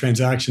 million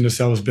transaction to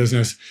sell his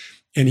business.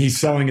 And he's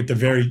selling at the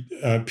very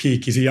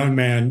peak. He's a young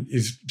man.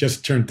 He's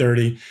just turned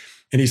 30,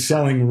 and he's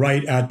selling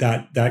right at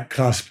that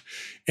cusp.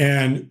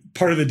 And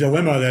part of the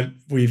dilemma that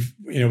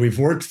we've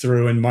worked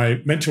through in my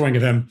mentoring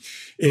of him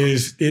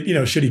is,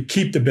 should he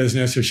keep the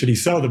business or should he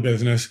sell the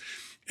business?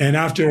 And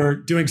after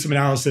doing some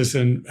analysis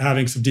and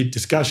having some deep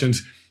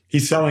discussions,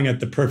 he's selling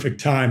at the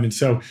perfect time. And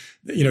so,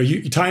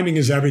 timing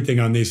is everything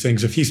on these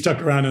things. If he stuck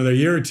around another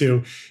year or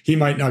two, he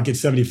might not get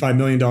 $75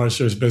 million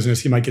for his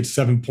business. He might get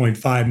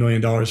 $7.5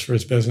 million for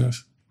his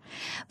business.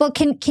 Well,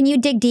 can you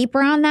dig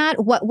deeper on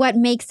that? What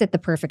makes it the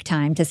perfect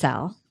time to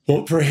sell?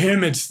 Well, for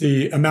him, it's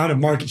the amount of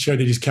market share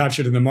that he's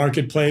captured in the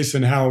marketplace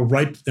and how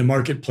ripe the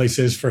marketplace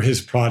is for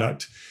his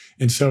product.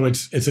 And so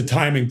it's a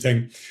timing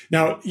thing.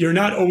 Now, you're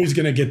not always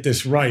going to get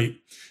this right.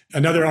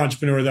 Another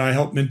entrepreneur that I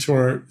helped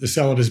mentor the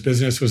sale of his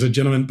business was a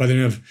gentleman by the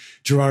name of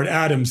Gerard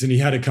Adams, and he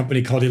had a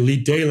company called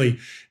Elite Daily.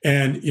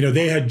 And,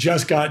 they had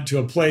just gotten to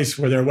a place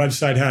where their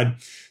website had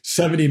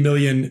 70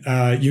 million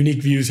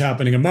unique views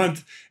happening a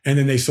month, and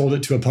then they sold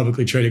it to a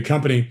publicly traded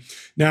company.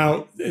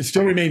 Now, it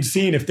still remains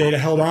seen if they'd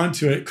held on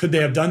to it, could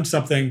they have done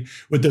something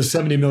with those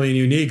 70 million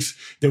uniques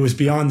that was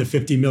beyond the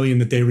 50 million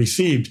that they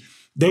received?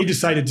 They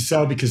decided to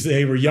sell because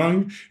they were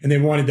young and they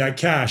wanted that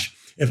cash.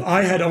 If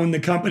I had owned the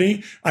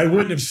company, I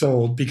wouldn't have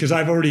sold because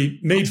I've already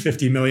made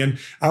 50 million.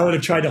 I would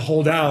have tried to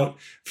hold out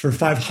for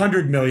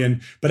 500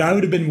 million, but I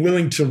would have been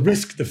willing to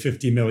risk the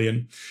 50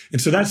 million.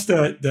 And so that's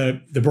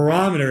the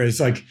barometer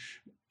is like,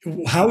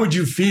 how would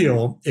you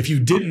feel if you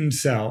didn't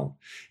sell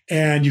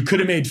and you could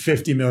have made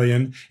 50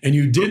 million and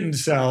you didn't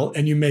sell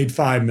and you made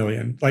 5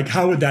 million? Like,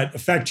 how would that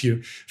affect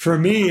you? For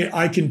me,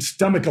 I can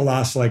stomach a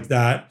loss like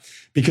that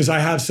because I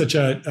have such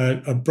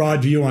a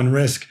broad view on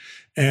risk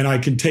and I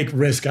can take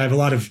risk. I have a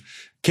lot of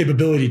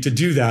capability to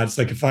do that. It's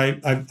like if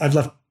I've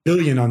left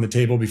billion on the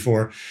table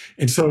before.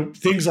 And so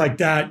things like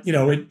that,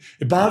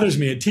 it bothers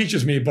me, it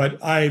teaches me, but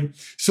I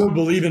so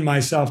believe in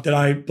myself that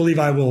I believe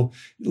I will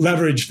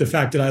leverage the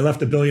fact that I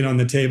left $1 billion on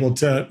the table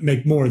to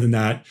make more than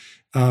that.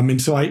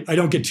 And so I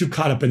don't get too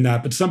caught up in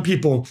that, but some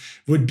people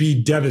would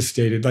be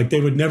devastated. Like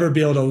they would never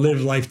be able to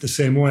live life the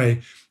same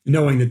way,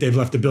 knowing that they've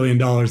left $1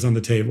 billion on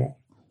the table.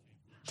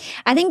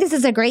 I think this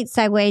is a great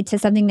segue to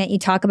something that you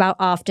talk about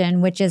often,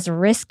 which is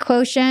risk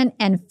quotient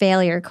and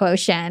failure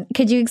quotient.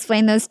 Could you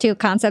explain those two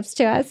concepts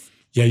to us?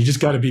 Yeah, you just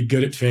got to be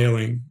good at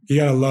failing.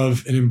 You got to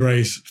love and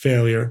embrace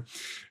failure.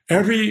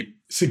 Every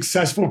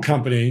successful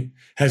company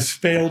has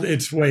failed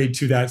its way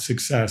to that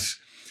success.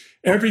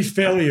 every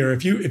failure,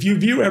 if you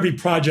view every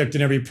project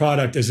and every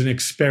product as an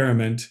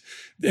experiment,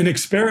 and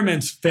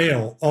experiments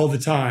fail all the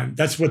time.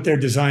 That's what they're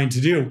designed to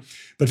do.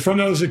 But from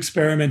those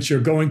experiments, you're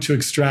going to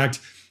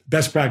extract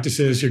best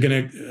practices, you're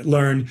going to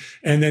learn,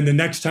 and then the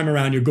next time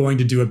around, you're going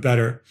to do it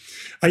better.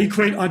 I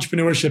equate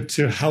entrepreneurship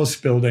to house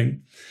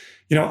building.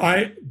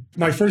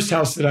 My first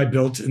house that I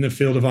built in the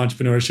field of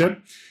entrepreneurship,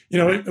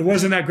 it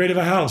wasn't that great of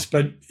a house,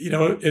 but,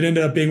 it ended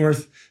up being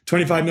worth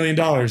 $25 million.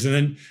 And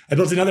then I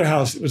built another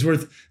house that was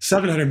worth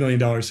 $700 million.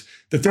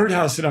 The third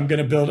house that I'm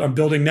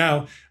building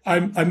now,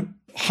 I'm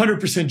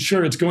 100%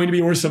 sure it's going to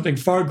be worth something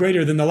far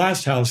greater than the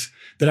last house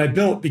that I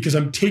built, because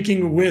I'm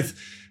taking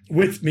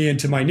with me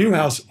into my new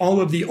house all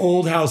of the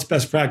old house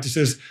best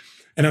practices,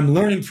 and I'm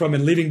learning from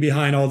and leaving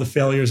behind all the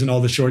failures and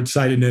all the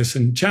short-sightedness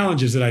and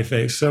challenges that I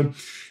face. So,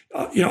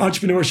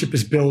 entrepreneurship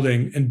is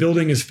building, and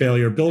building is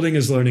failure. Building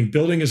is learning.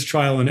 Building is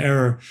trial and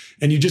error,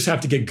 and you just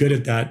have to get good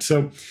at that.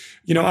 So,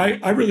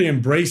 I really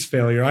embrace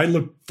failure. I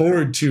look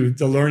forward to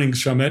the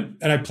learnings from it,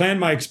 and I plan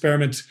my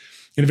experiments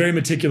in a very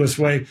meticulous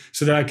way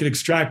so that I can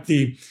extract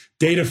the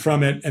data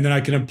from it, and then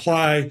I can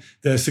apply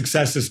the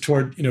successes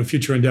toward,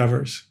 future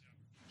endeavors.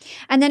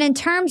 And then in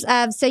terms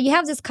of, so you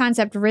have this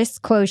concept,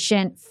 risk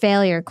quotient,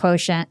 failure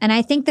quotient. And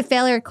I think the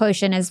failure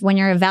quotient is when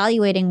you're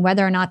evaluating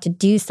whether or not to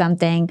do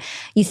something,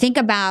 you think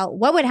about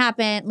what would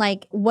happen,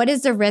 like what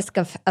is the risk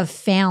of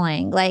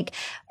failing? Like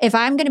if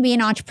I'm going to be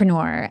an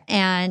entrepreneur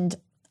and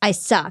I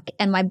suck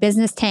and my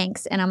business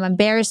tanks and I'm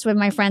embarrassed with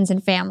my friends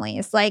and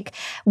families, like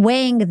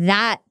weighing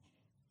that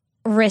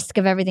risk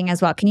of everything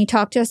as well. Can you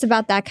talk to us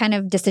about that kind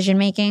of decision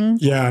making?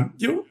 Yeah.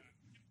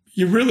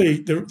 You really,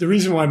 the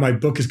reason why my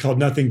book is called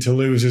Nothing to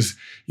Lose is,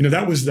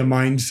 that was the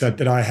mindset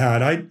that I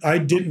had. I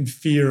didn't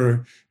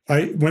fear,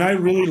 when I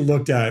really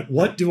looked at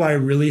what do I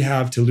really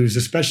have to lose,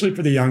 especially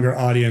for the younger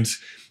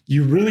audience,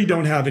 you really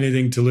don't have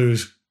anything to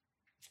lose.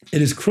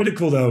 It is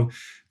critical, though,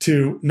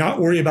 to not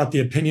worry about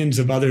the opinions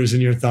of others in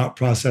your thought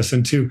process,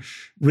 and to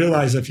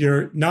realize if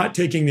you're not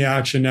taking the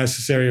action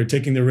necessary or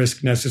taking the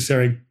risk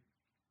necessary,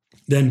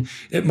 then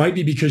it might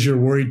be because you're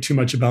worried too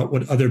much about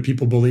what other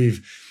people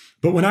believe.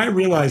 But when I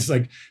realized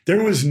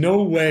there was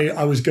no way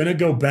I was going to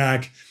go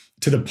back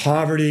to the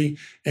poverty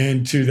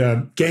and to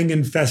the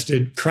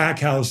gang-infested crack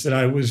house that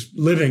I was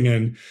living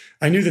in,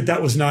 I knew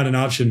that was not an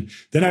option.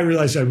 Then I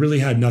realized I really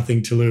had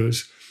nothing to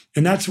lose.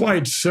 And that's why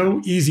it's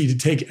so easy to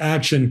take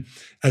action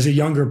as a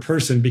younger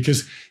person,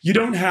 because you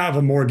don't have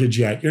a mortgage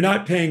yet. You're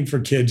not paying for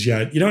kids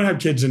yet. You don't have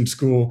kids in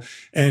school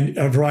and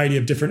a variety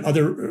of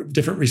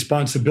different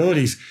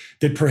responsibilities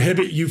that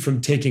prohibit you from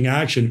taking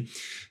action.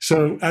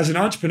 So as an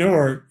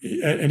entrepreneur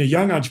and a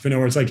young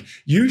entrepreneur, it's like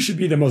you should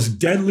be the most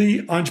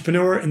deadly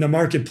entrepreneur in the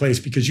marketplace,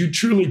 because you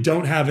truly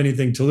don't have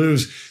anything to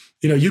lose.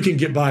 You can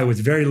get by with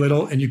very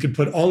little, and you can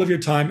put all of your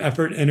time,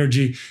 effort,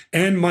 energy,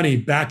 and money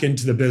back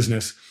into the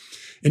business.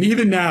 And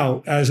even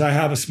now, as I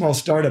have a small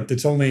startup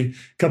that's only a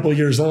couple of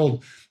years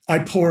old, I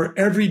pour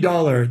every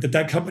dollar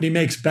that company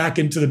makes back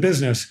into the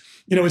business.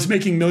 It's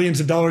making millions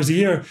of dollars a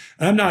year.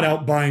 And I'm not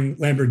out buying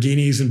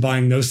Lamborghinis and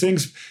buying those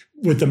things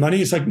with the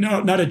money. It's like,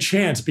 no, not a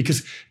chance,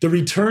 because the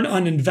return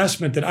on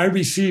investment that I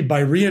receive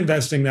by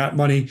reinvesting that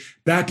money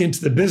back into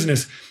the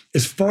business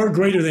is far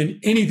greater than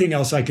anything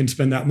else I can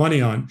spend that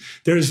money on.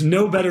 There is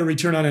no better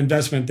return on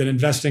investment than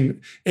investing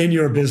in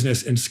your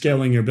business and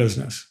scaling your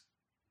business.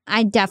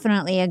 I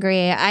definitely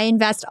agree. I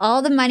invest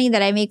all the money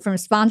that I make from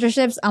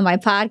sponsorships on my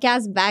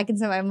podcast back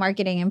into my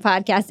marketing and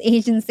podcast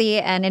agency.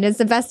 And it is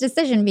the best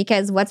decision,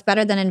 because what's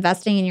better than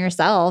investing in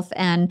yourself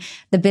and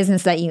the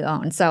business that you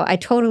own? So I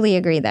totally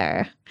agree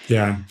there.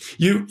 Yeah.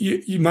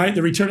 You might,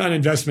 the return on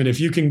investment, if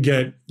you can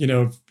get,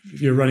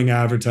 if you're running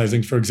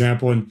advertising, for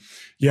example, and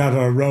you have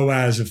a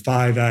ROAS of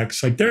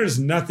 5X, like there's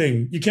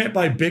nothing, you can't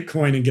buy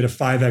Bitcoin and get a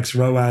 5X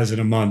ROAS in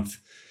a month.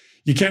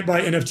 You can't buy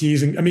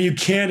NFTs. And you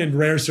can in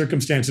rare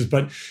circumstances,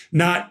 but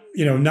not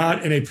in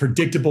a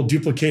predictable,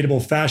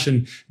 duplicatable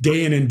fashion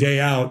day in and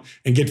day out,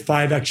 and get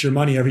 5X your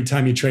money every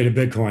time you trade a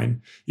Bitcoin.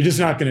 You're just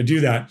not going to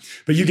do that.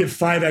 But you get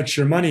 5X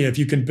your money if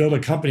you can build a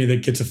company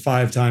that gets a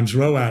 5 times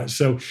ROAS.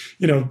 So,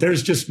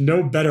 there's just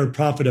no better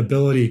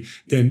profitability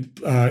than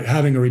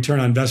having a return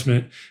on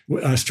investment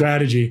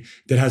strategy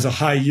that has a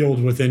high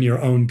yield within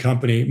your own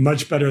company.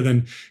 Much better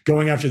than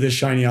going after this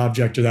shiny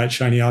object or that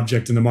shiny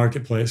object in the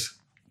marketplace.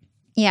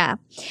 Yeah.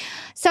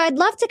 So I'd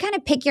love to kind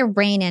of pick your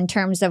brain in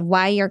terms of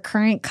why your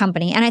current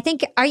company, and I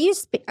think,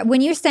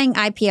 when you're saying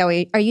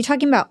IPO, are you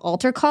talking about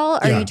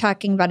AlterCall, or are you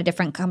talking about a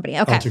different company?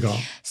 Okay.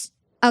 AlterCall.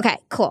 Okay,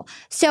 cool.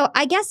 So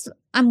I guess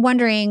I'm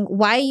wondering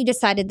why you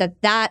decided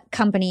that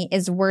company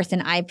is worth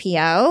an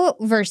IPO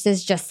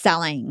versus just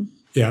selling.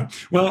 Yeah.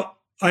 Well,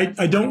 I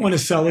don't want to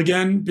sell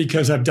again,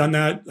 because I've done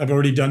that. I've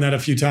already done that a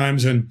few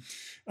times, and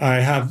I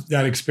have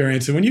that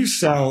experience. And when you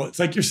sell, it's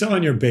like you're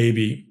selling your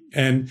baby.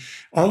 And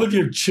all of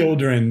your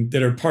children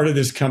that are part of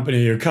this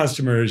company, your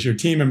customers, your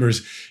team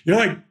members, you're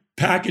like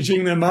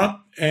packaging them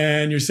up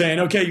and you're saying,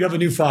 okay, you have a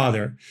new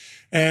father.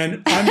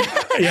 And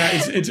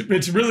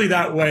it's really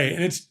that way.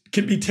 And it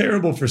can be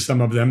terrible for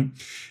some of them.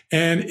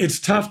 And it's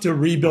tough to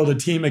rebuild a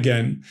team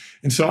again.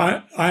 And so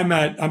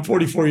I'm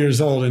 44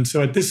 years old. And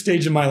so at this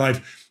stage in my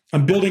life,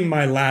 I'm building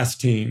my last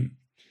team.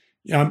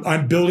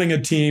 I'm building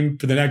a team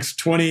for the next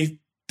 20,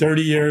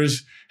 30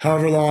 years,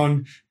 however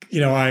long,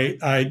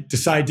 I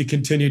decide to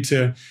continue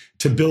to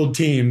build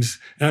teams,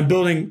 and I'm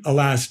building a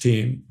last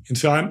team. And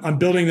so I'm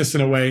building this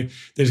in a way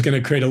that's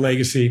going to create a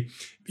legacy,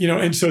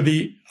 and so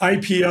the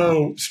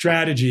IPO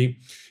strategy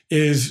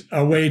is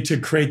a way to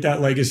create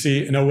that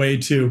legacy and a way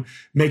to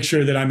make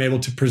sure that I'm able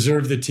to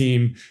preserve the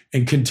team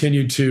and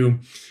continue to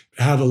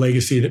have a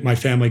legacy that my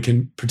family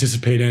can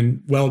participate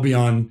in well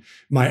beyond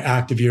my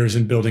active years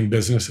in building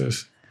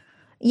businesses.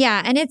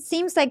 Yeah. And it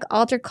seems like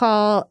Altar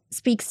Call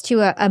speaks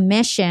to a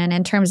mission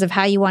in terms of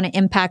how you want to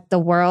impact the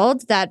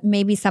world that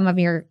maybe some of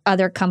your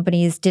other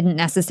companies didn't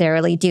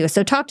necessarily do.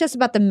 So talk to us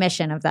about the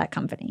mission of that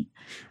company.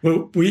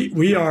 Well,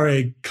 we are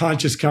a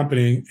conscious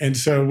company. And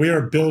so we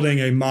are building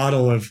a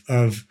model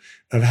of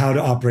how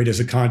to operate as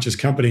a conscious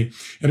company.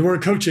 And we're a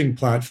coaching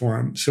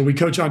platform. So we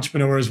coach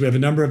entrepreneurs. We have a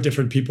number of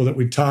different people that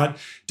we've taught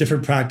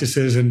different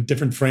practices and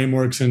different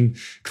frameworks and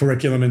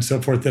curriculum and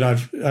so forth that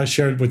I've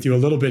shared with you a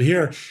little bit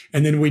here.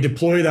 And then we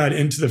deploy that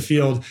into the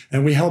field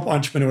and we help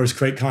entrepreneurs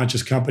create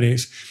conscious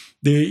companies.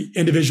 The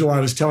individual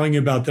I was telling you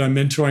about that I'm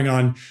mentoring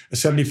on a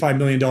 $75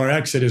 million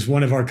exit is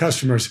one of our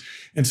customers.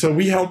 And so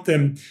we help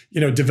them,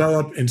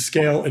 develop and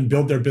scale and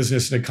build their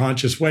business in a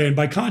conscious way. And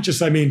by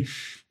conscious, I mean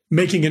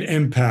making an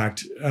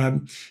impact,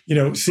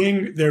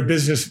 seeing their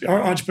business,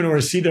 our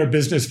entrepreneurs see their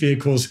business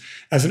vehicles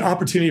as an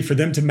opportunity for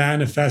them to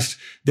manifest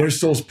their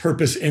soul's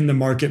purpose in the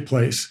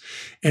marketplace.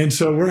 And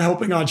so we're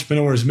helping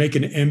entrepreneurs make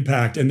an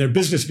impact, and their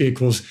business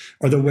vehicles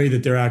are the way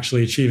that they're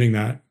actually achieving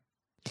that.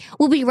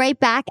 We'll be right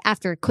back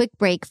after a quick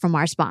break from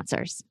our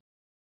sponsors.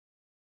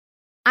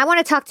 I want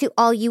to talk to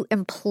all you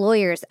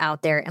employers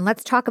out there, and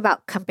let's talk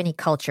about company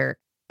culture.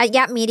 At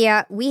Yap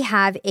Media, we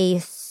have a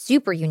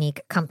super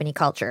unique company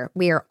culture.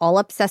 We are all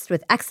obsessed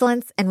with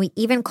excellence, and we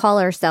even call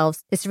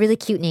ourselves this really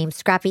cute name,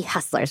 Scrappy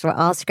Hustlers. We're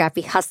all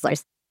Scrappy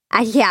Hustlers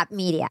at Yap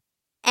Media.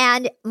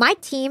 And my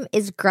team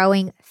is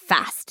growing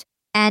fast.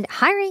 And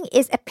hiring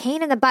is a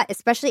pain in the butt,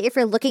 especially if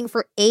you're looking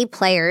for A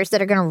players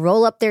that are going to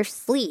roll up their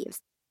sleeves.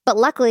 But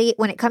luckily,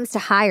 when it comes to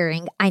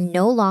hiring, I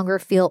no longer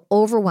feel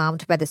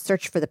overwhelmed by the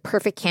search for the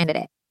perfect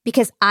candidate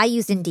because I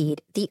use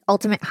Indeed, the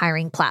ultimate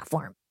hiring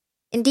platform.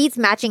 Indeed's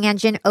matching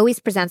engine always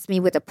presents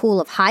me with a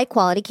pool of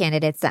high-quality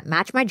candidates that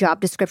match my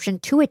job description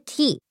to a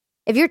T.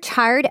 If you're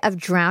tired of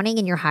drowning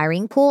in your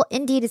hiring pool,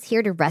 Indeed is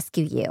here to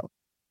rescue you.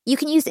 You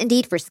can use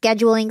Indeed for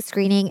scheduling,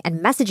 screening, and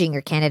messaging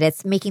your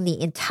candidates, making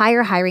the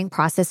entire hiring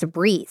process a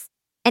breeze.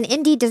 And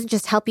Indeed doesn't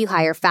just help you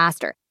hire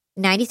faster.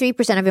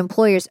 93% of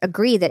employers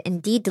agree that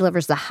Indeed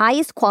delivers the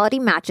highest quality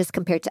matches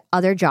compared to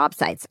other job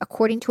sites,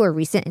 according to a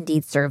recent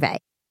Indeed survey.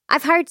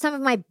 I've hired some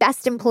of my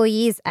best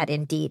employees at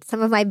Indeed,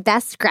 some of my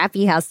best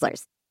scrappy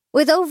hustlers.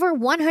 With over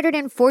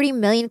 140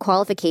 million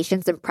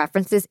qualifications and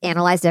preferences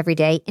analyzed every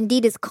day,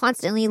 Indeed is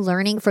constantly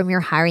learning from your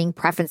hiring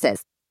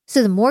preferences.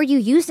 So the more you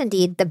use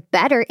Indeed, the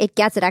better it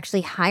gets at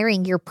actually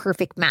hiring your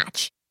perfect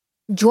match.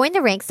 Join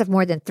the ranks of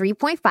more than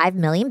 3.5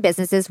 million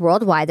businesses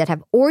worldwide that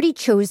have already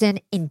chosen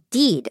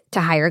Indeed to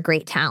hire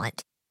great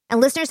talent.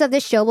 And listeners of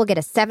this show will get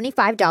a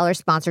 $75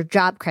 sponsored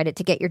job credit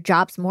to get your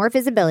jobs more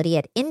visibility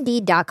at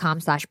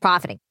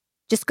Indeed.com/profiting.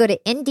 Just go to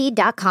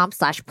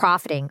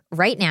Indeed.com/profiting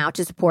right now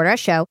to support our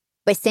show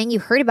by saying you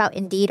heard about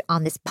Indeed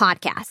on this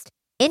podcast.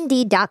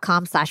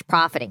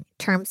 Indeed.com/profiting.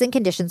 Terms and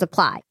conditions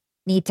apply.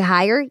 Need to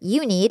hire?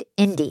 You need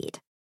Indeed.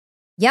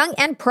 Young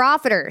and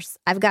profiters,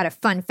 I've got a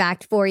fun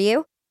fact for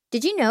you.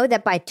 Did you know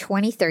that by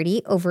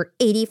 2030, over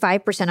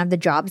 85% of the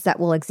jobs that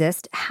will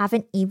exist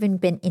haven't even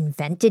been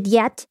invented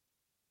yet?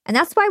 And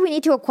that's why we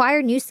need to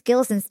acquire new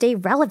skills and stay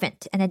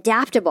relevant and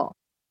adaptable.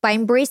 By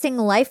embracing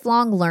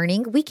lifelong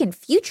learning, we can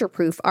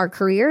future-proof our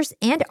careers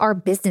and our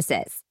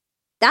businesses.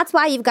 That's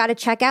why you've got to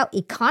check out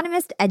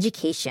Economist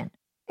Education.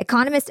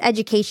 Economist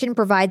Education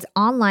provides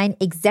online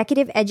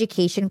executive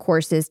education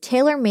courses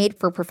tailor-made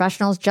for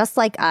professionals just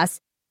like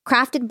us,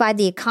 crafted by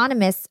The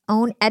Economist's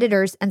own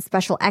editors and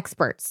special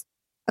experts.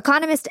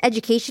 Economist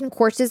Education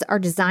courses are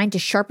designed to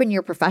sharpen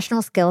your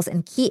professional skills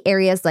in key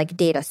areas like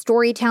data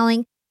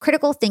storytelling,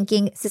 critical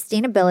thinking,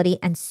 sustainability,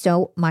 and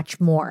so much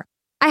more.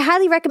 I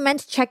highly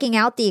recommend checking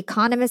out the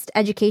Economist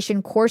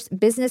Education course,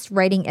 Business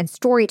Writing and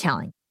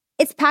Storytelling.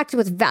 It's packed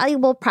with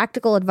valuable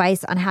practical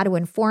advice on how to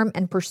inform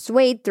and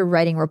persuade through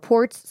writing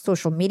reports,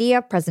 social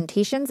media,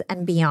 presentations,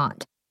 and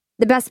beyond.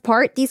 The best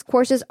part, these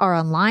courses are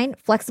online,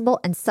 flexible,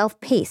 and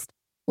self-paced,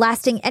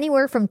 lasting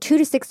anywhere from 2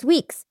 to 6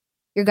 weeks.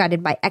 You're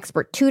guided by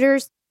expert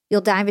tutors.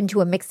 You'll dive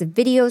into a mix of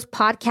videos,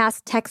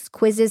 podcasts, texts,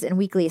 quizzes, and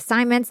weekly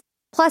assignments.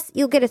 Plus,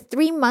 you'll get a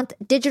 3-month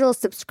digital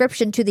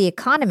subscription to The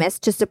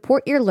Economist to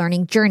support your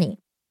learning journey.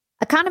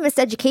 Economist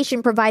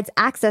Education provides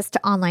access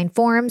to online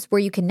forums where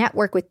you can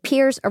network with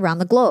peers around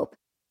the globe.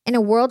 In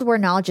a world where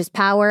knowledge is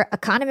power,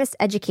 Economist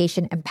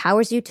Education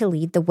empowers you to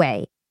lead the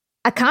way.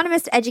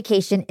 Economist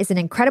education is an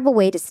incredible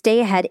way to stay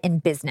ahead in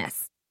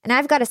business. And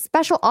I've got a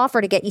special offer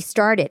to get you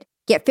started.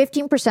 Get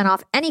 15%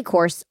 off any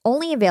course,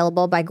 only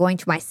available by going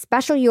to my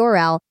special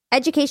URL,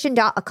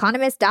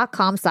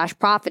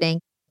 education.economist.com/profiting,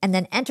 and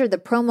then enter the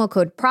promo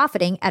code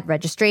profiting at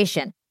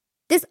registration.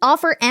 This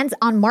offer ends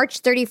on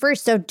March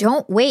 31st, so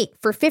don't wait.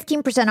 For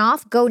 15%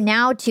 off, go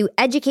now to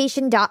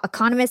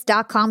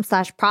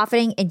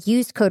education.economist.com/profiting and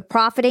use code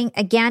profiting.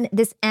 Again,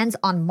 this ends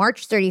on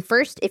March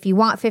 31st. If you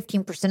want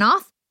 15%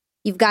 off,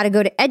 you've got to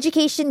go to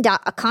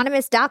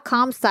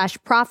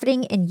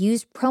education.economist.com/profiting and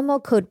use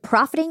promo code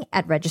profiting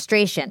at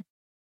registration.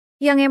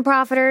 Young and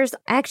profiters,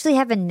 I actually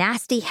have a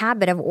nasty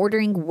habit of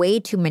ordering way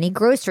too many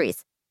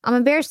groceries. I'm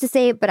embarrassed to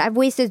say it, but I've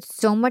wasted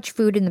so much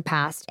food in the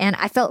past, and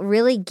I felt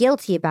really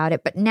guilty about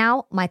it, but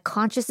now my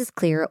conscience is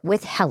clear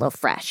with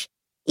HelloFresh.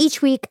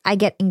 Each week, I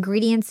get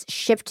ingredients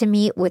shipped to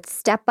me with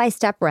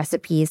step-by-step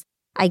recipes.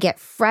 I get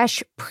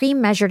fresh,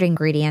 pre-measured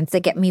ingredients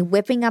that get me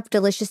whipping up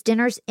delicious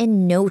dinners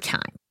in no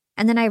time.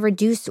 And then I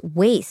reduce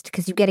waste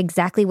because you get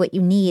exactly what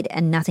you need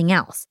and nothing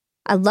else.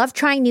 I love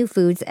trying new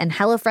foods, and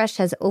HelloFresh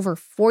has over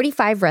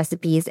 45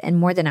 recipes and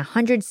more than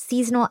 100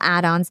 seasonal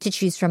add-ons to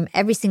choose from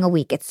every single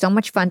week. It's so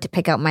much fun to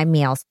pick out my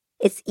meals.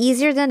 It's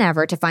easier than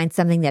ever to find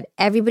something that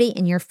everybody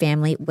in your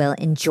family will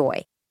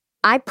enjoy.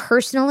 I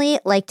personally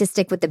like to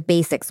stick with the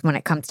basics when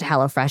it comes to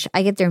HelloFresh.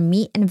 I get their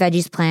meat and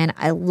veggies plan.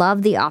 I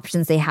love the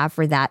options they have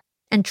for that.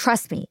 And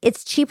trust me,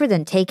 it's cheaper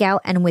than takeout,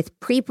 and with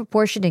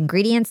pre-proportioned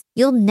ingredients,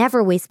 you'll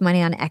never waste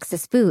money on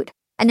excess food.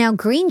 And now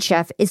Green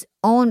Chef is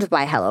owned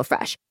by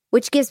HelloFresh,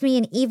 which gives me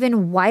an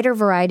even wider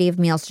variety of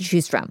meals to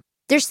choose from.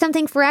 There's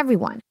something for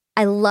everyone.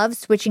 I love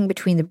switching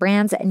between the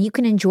brands, and you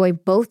can enjoy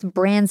both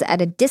brands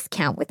at a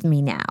discount with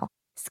me now.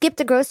 Skip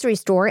the grocery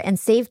store and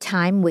save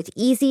time with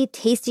easy,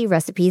 tasty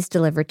recipes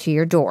delivered to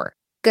your door.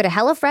 Go to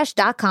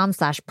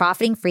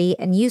HelloFresh.com/profitingfree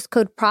and use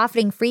code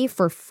profitingfree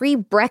for free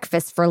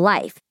breakfast for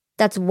life.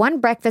 That's one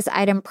breakfast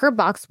item per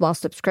box while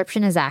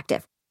subscription is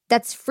active.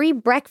 That's free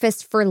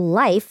breakfast for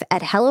life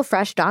at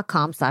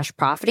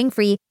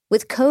HelloFresh.com/profitingfree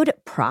with code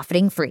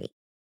profitingfree.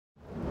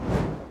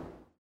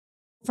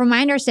 From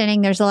my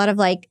understanding, there's a lot of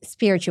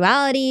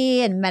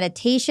spirituality and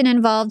meditation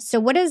involved. So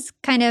what is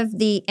kind of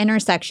the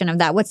intersection of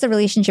that? What's the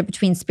relationship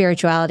between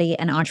spirituality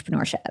and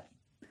entrepreneurship?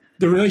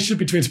 The relationship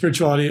between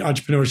spirituality and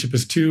entrepreneurship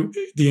is to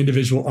the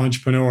individual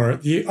entrepreneur.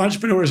 The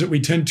entrepreneurs that we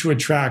tend to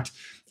attract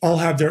all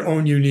have their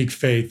own unique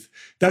faith.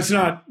 That's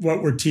not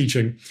what we're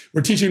teaching.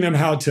 We're teaching them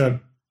how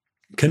to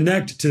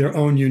connect to their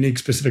own unique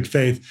specific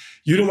faith,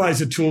 utilize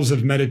the tools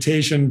of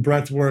meditation,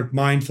 breath work,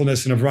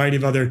 mindfulness, and a variety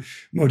of other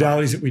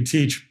modalities that we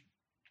teach.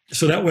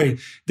 So that way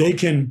they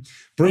can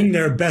bring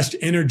their best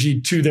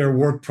energy to their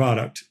work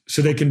product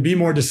so they can be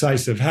more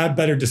decisive, have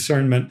better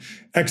discernment,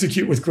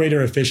 execute with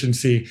greater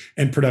efficiency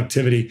and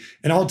productivity,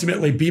 and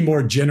ultimately be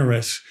more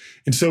generous.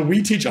 And so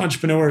we teach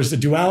entrepreneurs the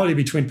duality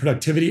between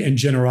productivity and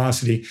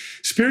generosity.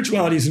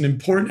 Spirituality is an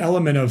important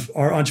element of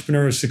our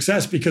entrepreneur's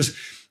success because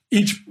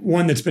each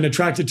one that's been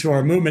attracted to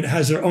our movement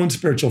has their own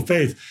spiritual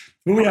faith.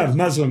 We have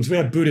Muslims, we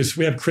have Buddhists,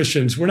 we have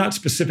Christians. We're not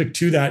specific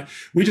to that.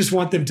 We just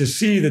want them to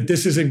see that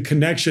this is in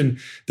connection,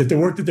 that the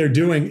work that they're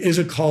doing is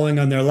a calling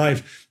on their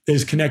life, that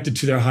is connected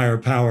to their higher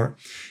power.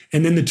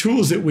 And then the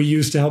tools that we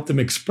use to help them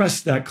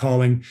express that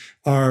calling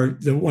are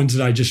the ones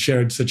that I just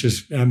shared, such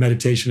as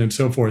meditation and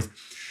so forth.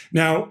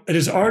 Now, it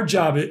is our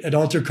job at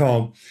Altar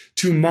Call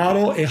to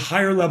model a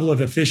higher level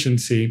of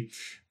efficiency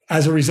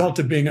as a result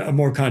of being a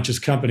more conscious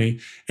company,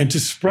 and to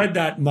spread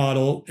that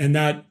model and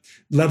that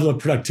level of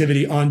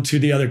productivity onto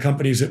the other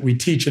companies that we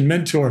teach and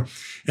mentor,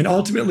 and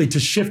ultimately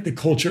to shift the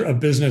culture of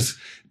business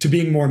to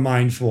being more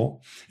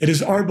mindful. It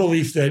is our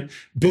belief that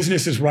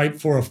business is ripe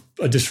for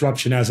a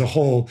disruption as a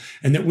whole,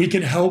 and that we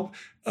can help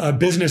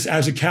business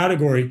as a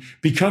category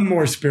become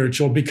more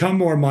spiritual, become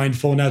more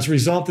mindful, and as a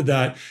result of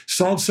that,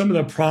 solve some of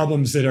the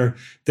problems that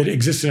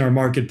exist in our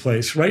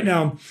marketplace. Right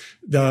now,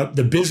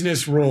 the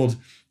business world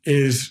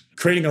is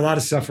creating a lot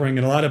of suffering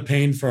and a lot of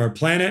pain for our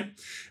planet,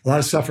 a lot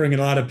of suffering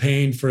and a lot of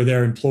pain for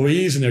their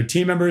employees and their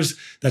team members.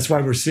 That's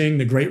why we're seeing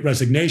the Great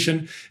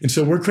Resignation. And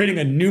so we're creating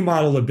a new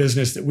model of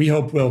business that we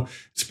hope will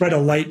spread a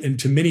light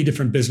into many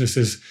different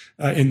businesses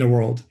in the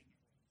world.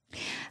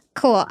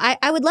 Cool.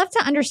 I would love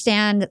to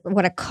understand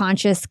what a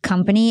conscious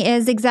company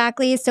is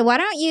exactly. So why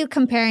don't you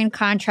compare and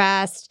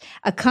contrast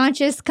a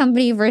conscious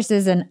company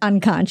versus an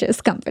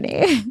unconscious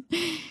company?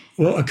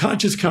 Well, a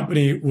conscious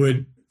company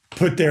would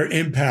put their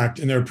impact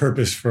and their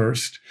purpose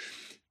first.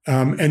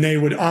 And they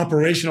would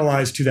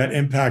operationalize to that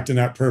impact and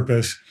that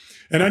purpose.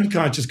 An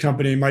unconscious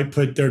company might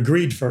put their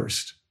greed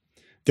first,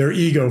 their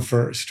ego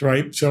first,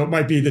 right? So it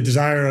might be the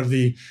desire of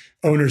the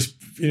owners,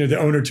 the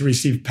owner to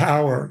receive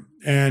power.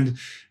 And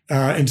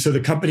so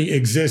the company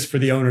exists for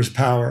the owner's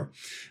power,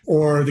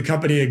 or the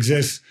company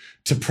exists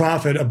to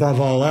profit above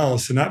all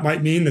else. And that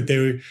might mean that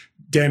they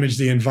damage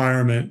the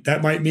environment.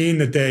 That might mean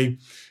that they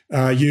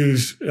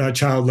use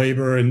child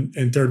labor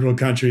in third world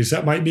countries.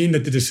 That might mean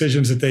that the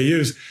decisions that they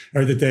use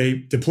or that they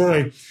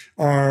deploy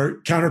are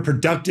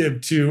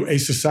counterproductive to a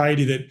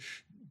society that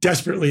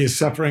desperately is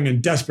suffering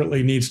and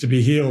desperately needs to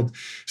be healed.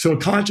 So a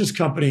conscious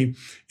company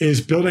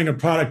is building a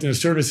product and a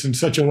service in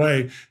such a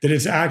way that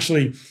it's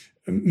actually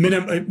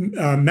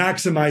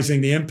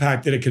maximizing the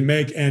impact that it can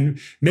make and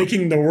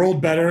making the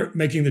world better,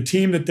 making the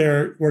team that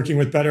they're working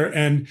with better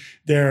and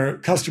their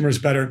customers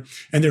better.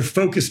 And they're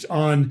focused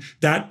on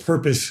that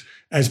purpose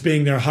as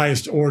being their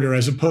highest order,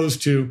 as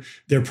opposed to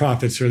their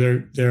profits or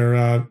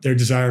their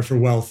desire for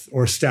wealth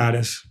or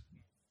status.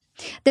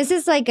 This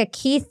is like a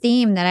key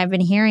theme that I've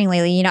been hearing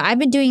lately. You know, I've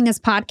been doing this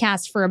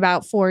podcast for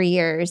about 4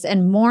 years,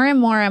 and more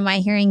am I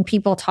hearing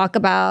people talk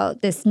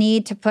about this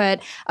need to put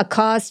a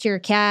cause to your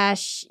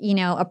cash, you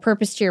know, a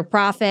purpose to your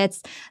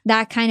profits,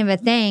 that kind of a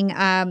thing.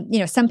 You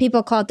know, some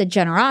people call it the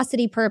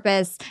generosity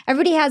purpose.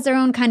 Everybody has their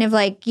own kind of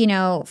like, you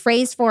know,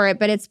 phrase for it,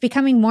 but it's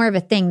becoming more of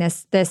a thing,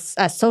 this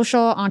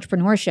social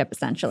entrepreneurship,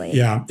 essentially.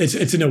 Yeah,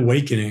 it's an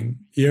awakening.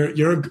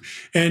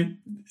 And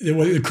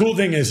the cool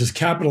thing is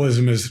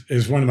capitalism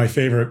is one of my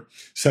favorite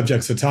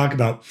subjects to talk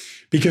about,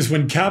 because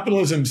when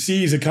capitalism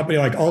sees a company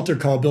like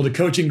AlterCall build a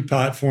coaching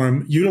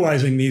platform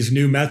utilizing these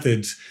new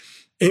methods,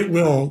 it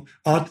will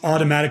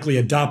automatically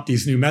adopt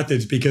these new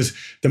methods because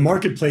the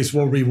marketplace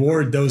will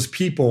reward those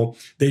people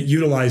that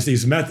utilize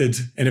these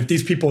methods. And if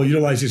these people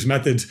utilize these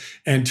methods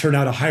and turn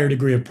out a higher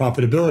degree of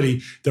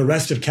profitability, the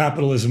rest of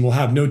capitalism will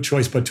have no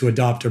choice but to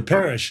adopt or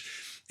perish.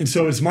 And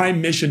so it's my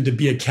mission to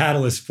be a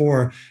catalyst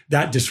for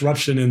that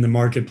disruption in the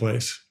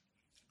marketplace.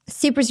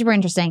 Super, super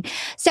interesting.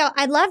 So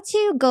I'd love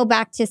to go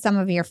back to some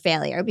of your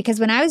failure, because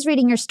when I was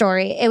reading your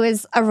story, it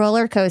was a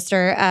roller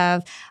coaster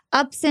of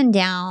ups and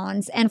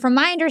downs. And from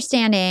my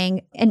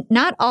understanding, in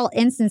not all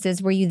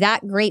instances were you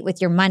that great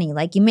with your money.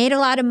 Like you made a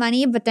lot of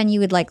money, but then you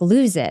would like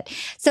lose it.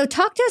 So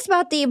talk to us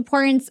about the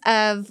importance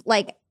of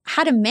like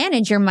how to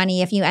manage your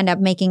money if you end up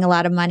making a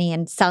lot of money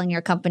and selling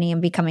your company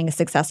and becoming a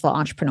successful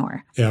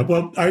entrepreneur. Yeah,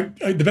 well,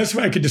 the best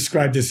way I could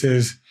describe this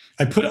is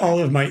I put all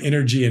of my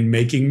energy in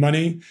making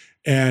money,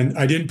 and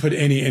I didn't put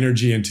any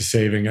energy into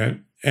saving it.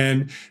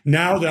 And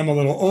now that I'm a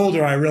little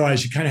older, I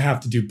realize you kind of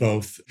have to do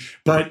both.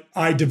 But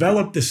I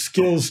developed the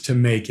skills to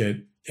make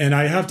it. And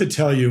I have to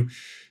tell you,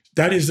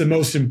 that is the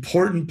most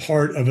important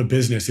part of a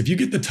business. If you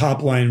get the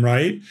top line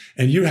right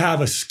and you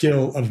have a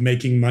skill of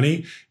making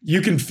money,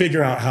 you can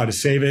figure out how to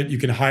save it. You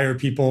can hire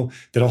people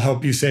that'll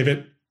help you save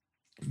it.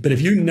 But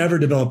if you never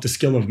develop the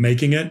skill of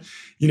making it,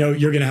 you know,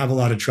 you're going to have a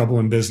lot of trouble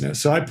in business.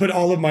 So I put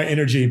all of my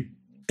energy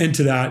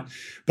into that,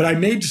 but I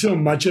made so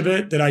much of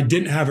it that I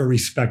didn't have a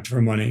respect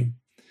for money.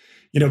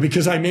 You know,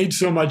 because I made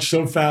so much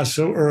so fast,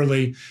 so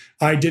early,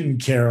 I didn't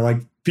care.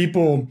 Like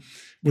people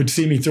would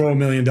see me throw $1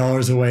 million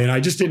away and I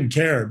just didn't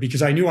care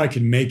because I knew I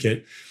could make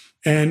it.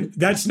 And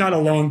that's not a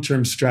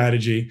long-term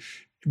strategy,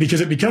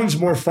 because it becomes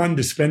more fun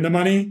to spend the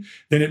money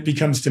than it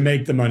becomes to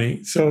make the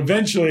money. So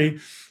eventually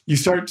you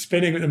start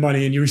spending the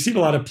money and you receive a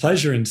lot of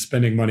pleasure in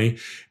spending money.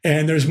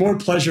 And there's more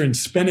pleasure in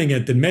spending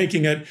it than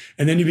making it.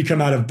 And then you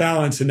become out of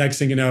balance. The next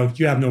thing you know,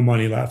 you have no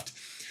money left.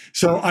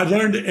 So I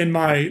learned in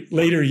my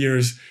later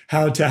years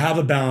how to have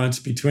a balance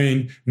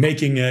between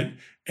making it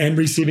and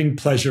receiving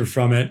pleasure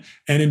from it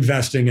and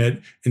investing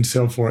it and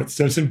so forth.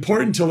 So it's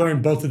important to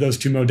learn both of those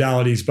two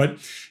modalities. But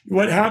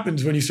what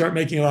happens when you start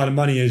making a lot of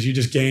money is you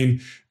just gain,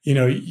 you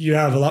know, you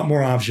have a lot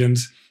more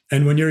options.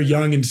 And when you're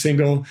young and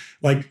single,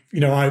 like, you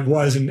know, I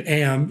was and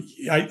am,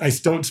 I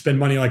don't spend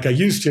money like I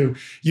used to.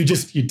 You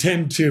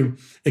tend to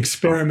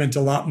experiment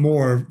a lot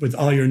more with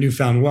all your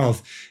newfound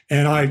wealth.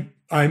 And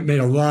I made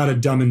a lot of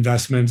dumb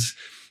investments.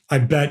 I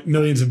bet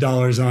millions of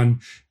dollars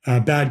on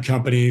bad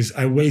companies.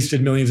 I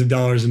wasted millions of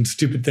dollars in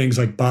stupid things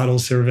like bottle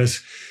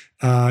service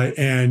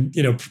and,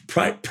 you know,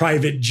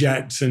 private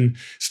jets and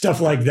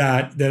stuff like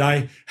that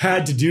I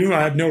had to do.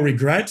 I have no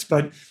regrets,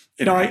 but,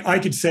 you know, I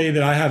could say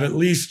that I have at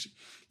least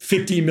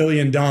 $50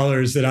 million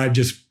that I've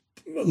just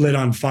lit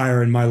on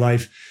fire in my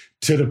life,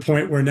 to the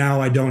point where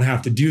now I don't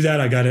have to do that.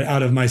 I got it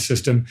out of my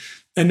system.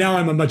 And now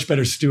I'm a much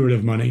better steward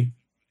of money.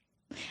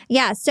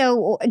 Yeah.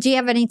 So do you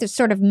have any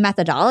sort of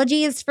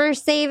methodologies for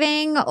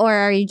saving, or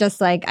are you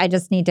just like, I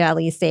just need to at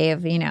least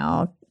save, you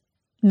know,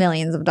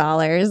 millions of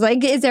dollars?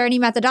 Like, is there any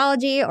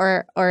methodology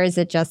or is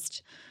it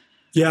just?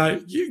 Yeah.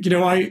 You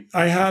know, I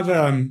have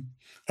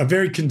a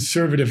very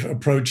conservative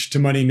approach to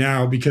money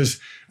now because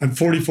I'm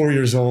 44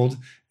 years old.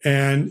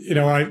 And, you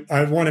know,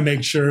 I want to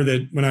make sure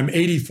that when I'm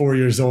 84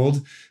 years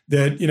old,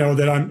 that, you know,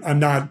 that I'm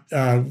not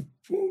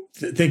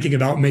thinking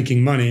about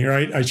making money,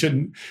 right? I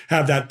shouldn't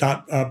have that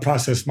thought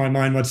process in my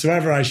mind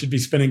whatsoever. I should be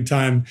spending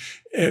time.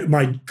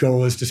 My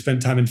goal is to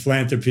spend time in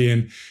philanthropy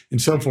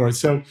and so forth.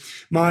 So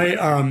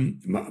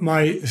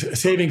my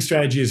saving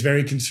strategy is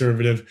very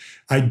conservative.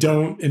 I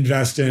don't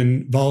invest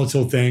in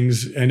volatile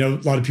things. I know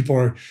a lot of people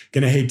are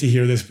going to hate to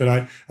hear this, but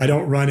I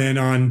don't run in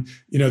on,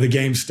 you know, the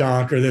game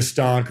stock or this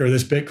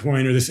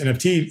Bitcoin or this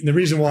NFT. And the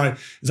reason why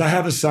is I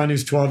have a son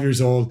who's 12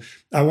 years old.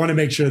 I want to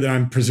make sure that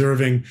I'm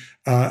preserving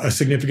a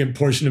significant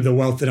portion of the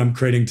wealth that I'm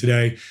creating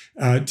today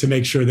to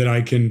make sure that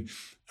I can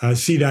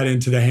see that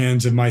into the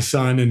hands of my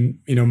son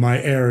and,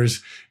 my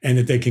heirs, and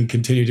that they can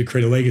continue to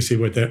create a legacy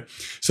with it.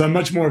 So I'm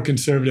much more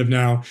conservative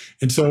now.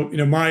 And so,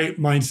 my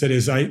mindset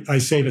is I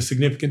save a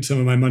significant sum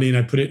of my money and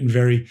I put it in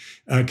very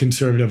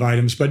conservative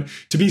items. But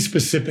to be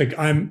specific,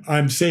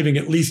 I'm saving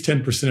at least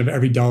 10% of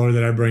every dollar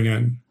that I bring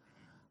in.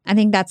 I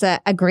think that's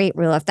a great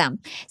rule of thumb.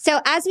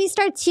 So as we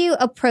start to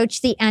approach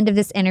the end of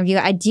this interview,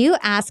 I do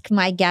ask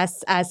my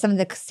guests some of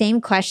the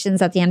same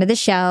questions at the end of the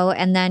show.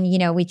 And then,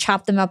 we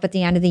chop them up at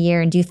the end of the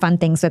year and do fun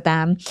things with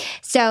them.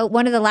 So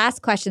one of the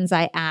last questions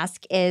I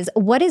ask is,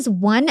 what is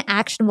one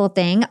actionable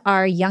thing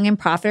our young and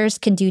profiters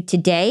can do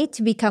today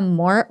to become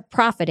more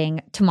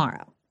profiting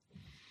tomorrow?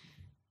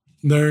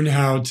 Learn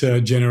how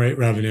to generate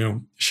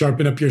revenue,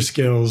 sharpen up your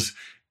skills.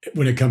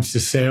 When it comes to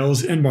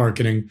sales and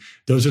marketing,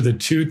 those are the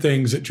two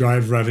things that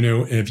drive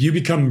revenue. And if you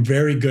become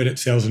very good at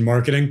sales and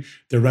marketing,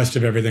 the rest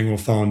of everything will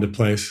fall into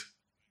place.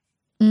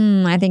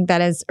 I think that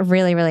is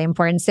really, really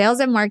important. Sales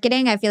and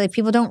marketing, I feel like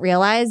people don't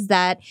realize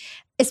that,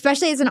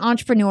 especially as an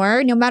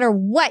entrepreneur, no matter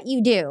what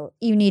you do,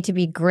 you need to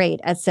be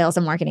great at sales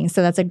and marketing.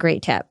 So that's a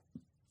great tip.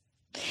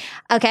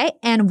 Okay.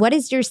 And what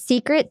is your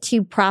secret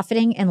to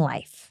profiting in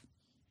life?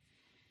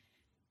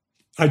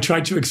 I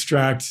try to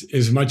extract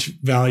as much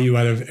value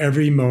out of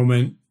every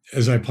moment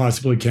as I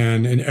possibly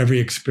can and every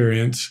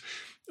experience.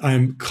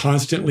 I'm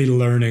constantly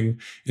learning.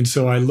 And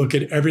so I look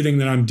at everything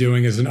that I'm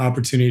doing as an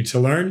opportunity to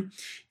learn.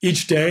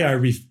 Each day I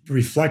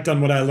reflect on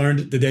what I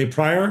learned the day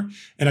prior,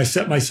 and I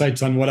set my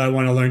sights on what I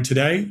want to learn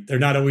today. They're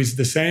not always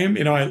the same.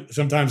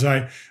 Sometimes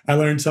I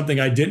learn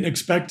something I didn't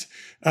expect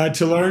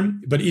to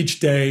learn, but each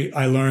day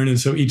I learn. And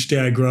so each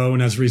day I grow.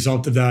 And as a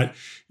result of that,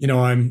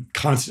 I'm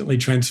constantly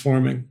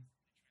transforming.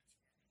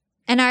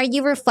 And are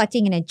you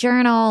reflecting in a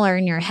journal or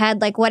in your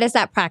head? Like, what is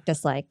that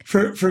practice like?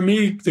 For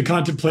me, the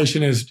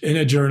contemplation is in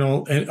a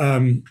journal.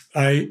 And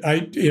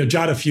I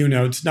jot a few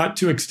notes, not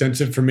too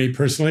extensive for me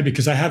personally,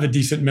 because I have a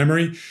decent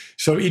memory.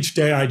 So each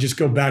day I just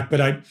go back,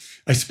 but I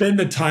spend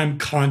the time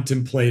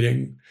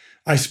contemplating.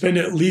 I spend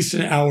at least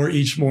an hour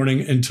each morning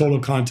in total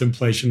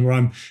contemplation, where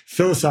I'm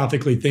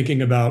philosophically thinking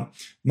about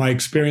my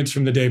experience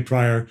from the day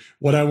prior,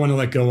 what I want to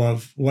let go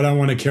of, what I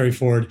want to carry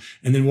forward,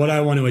 and then what I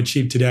want to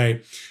achieve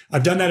today.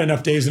 I've done that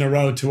enough days in a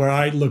row to where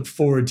I look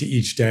forward to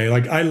each day.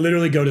 Like, I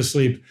literally go to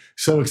sleep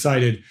so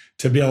excited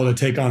to be able to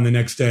take on the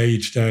next day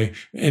each day.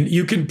 And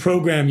you can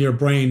program your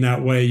brain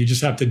that way. You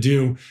just have to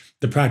do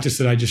the practice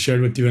that I just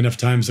shared with you enough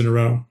times in a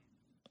row.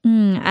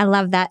 I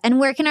love that. And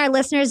where can our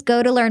listeners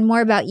go to learn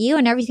more about you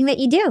and everything that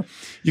you do?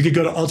 You could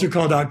go to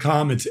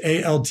altercall.com. It's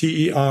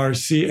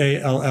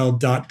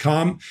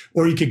ALTERCALL.com.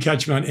 Or you could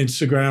catch me on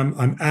Instagram.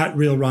 I'm at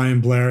Real Ryan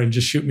Blair, and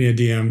just shoot me a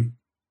DM.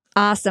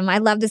 Awesome. I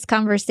love this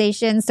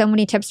conversation. So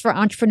many tips for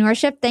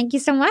entrepreneurship. Thank you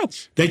so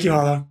much. Thank you,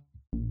 Hala.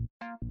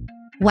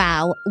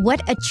 Wow,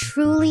 what a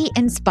truly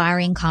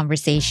inspiring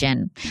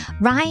conversation.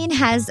 Ryan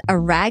has a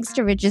rags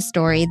to riches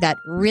story that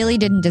really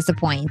didn't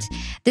disappoint.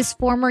 This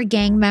former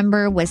gang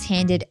member was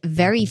handed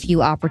very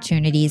few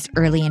opportunities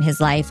early in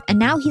his life, and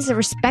now he's a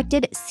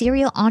respected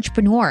serial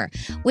entrepreneur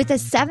with a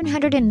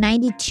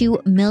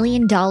 $792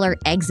 million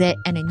exit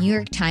and a New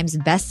York Times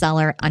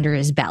bestseller under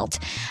his belt.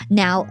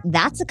 Now,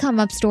 that's a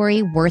come-up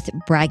story worth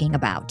bragging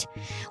about.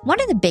 One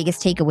of the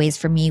biggest takeaways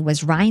for me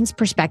was Ryan's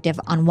perspective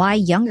on why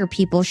younger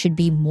people should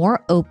be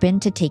more open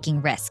to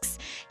taking risks.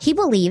 He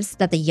believes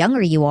that the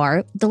younger you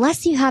are, the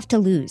less you have to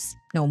lose.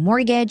 No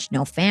mortgage,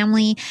 no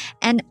family.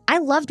 And I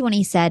loved when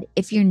he said,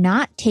 if you're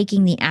not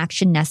taking the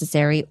action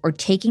necessary or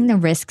taking the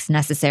risks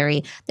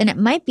necessary, then it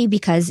might be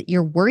because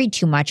you're worried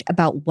too much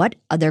about what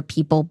other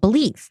people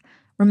believe.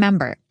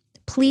 Remember,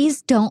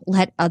 please don't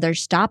let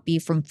others stop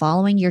you from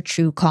following your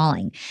true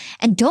calling.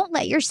 And don't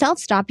let yourself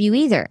stop you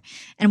either.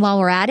 And while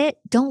we're at it,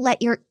 don't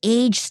let your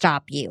age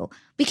stop you.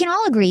 We can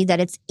all agree that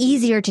it's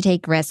easier to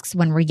take risks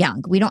when we're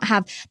young. We don't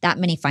have that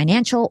many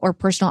financial or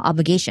personal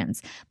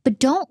obligations. But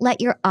don't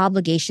let your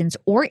obligations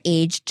or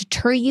age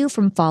deter you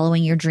from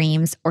following your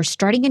dreams or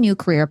starting a new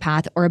career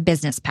path or a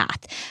business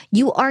path.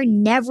 You are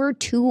never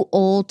too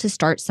old to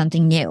start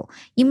something new.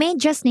 You may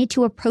just need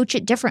to approach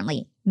it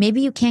differently.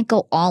 Maybe you can't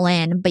go all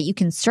in, but you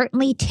can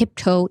certainly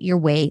tiptoe your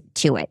way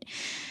to it.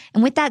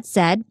 And with that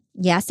said,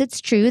 yes, it's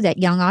true that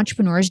young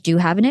entrepreneurs do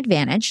have an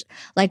advantage.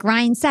 Like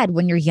Ryan said,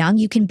 when you're young,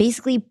 you can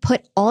basically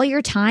put all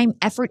your time,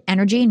 effort,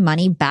 energy, and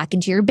money back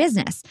into your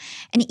business.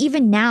 And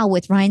even now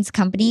with Ryan's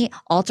company,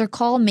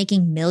 AlterCall,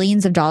 making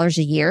millions of dollars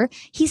a year,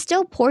 he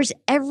still pours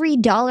every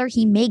dollar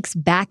he makes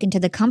back into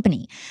the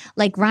company.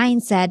 Like Ryan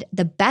said,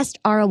 the best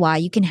ROI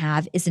you can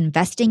have is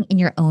investing in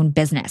your own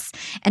business.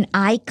 And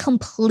I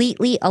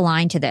completely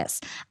align to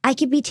this. I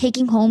could be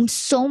taking home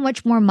so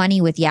much more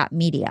money with Yap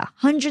Media,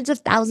 hundreds of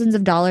thousands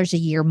of dollars a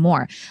year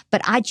more,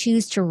 but I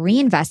choose to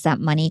reinvest that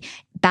money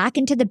back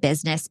into the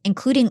business,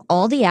 including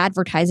all the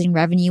advertising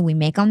revenue we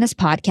make on this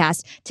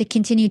podcast, to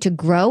continue to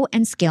grow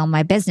and scale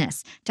my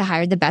business, to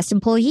hire the best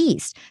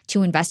employees,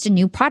 to invest in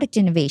new product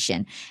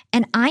innovation.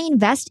 And I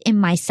invest in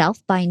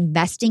myself by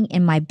investing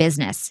in my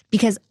business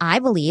because I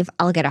believe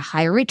I'll get a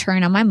higher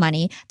return on my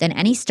money than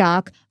any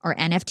stock or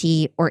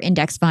NFT or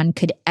index fund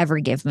could ever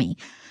give me.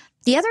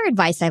 The other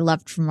advice I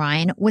loved from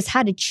Ryan was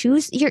how to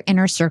choose your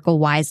inner circle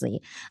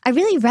wisely. I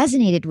really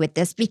resonated with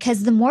this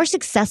because the more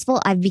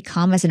successful I've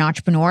become as an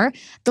entrepreneur,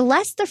 the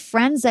less the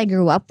friends I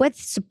grew up with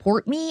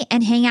support me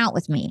and hang out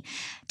with me.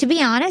 To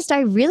be honest,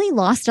 I really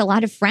lost a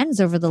lot of friends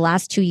over the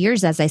last 2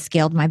 years as I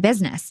scaled my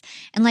business.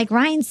 And like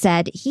Ryan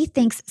said, he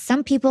thinks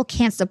some people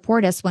can't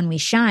support us when we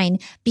shine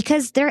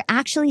because they're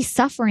actually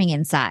suffering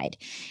inside.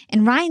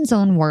 In Ryan's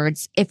own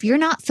words, if you're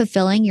not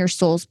fulfilling your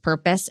soul's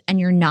purpose and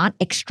you're not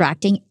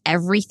extracting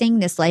everything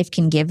this life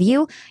can give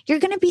you, you're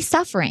going to be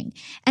suffering.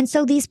 And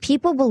so these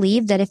people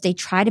believe that if they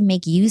try to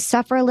make you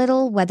suffer a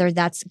little, whether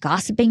that's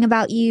gossiping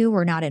about you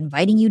or not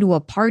inviting you to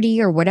a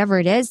party or whatever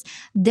it is,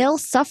 they'll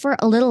suffer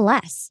a little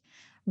less.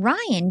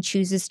 Ryan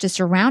chooses to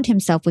surround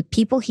himself with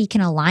people he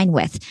can align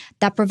with,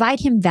 that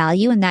provide him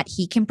value and that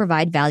he can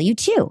provide value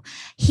too.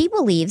 He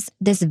believes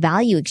this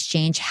value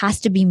exchange has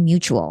to be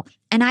mutual.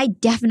 And I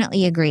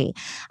definitely agree.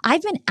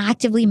 I've been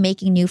actively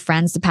making new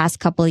friends the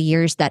past couple of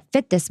years that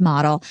fit this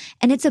model,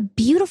 and it's a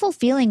beautiful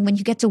feeling when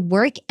you get to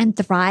work and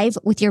thrive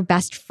with your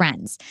best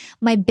friends.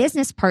 My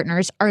business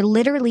partners are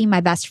literally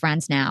my best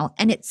friends now,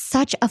 and it's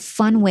such a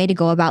fun way to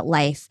go about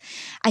life.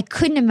 I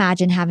couldn't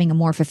imagine having a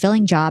more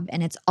fulfilling job,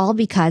 and it's all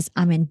because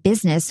I'm in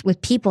business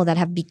with people that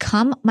have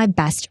become my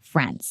best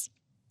friends.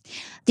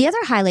 The other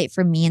highlight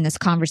for me in this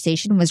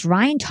conversation was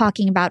Ryan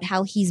talking about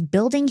how he's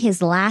building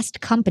his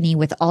last company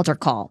with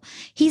AlterCall.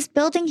 He's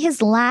building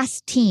his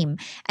last team,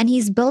 and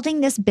he's building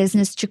this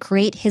business to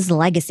create his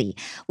legacy,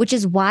 which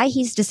is why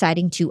he's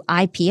deciding to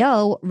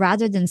IPO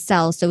rather than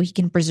sell so he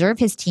can preserve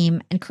his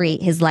team and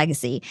create his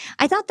legacy.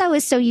 I thought that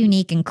was so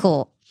unique and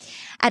cool.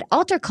 At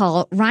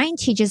AlterCall, Ryan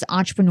teaches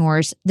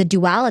entrepreneurs the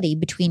duality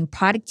between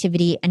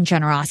productivity and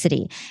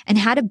generosity and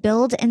how to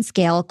build and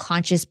scale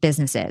conscious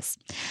businesses.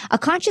 A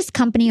conscious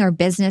company or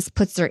business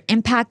puts their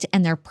impact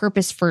and their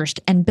purpose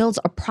first and builds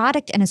a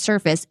product and a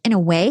service in a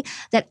way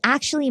that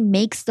actually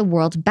makes the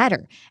world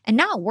better and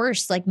not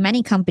worse like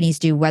many companies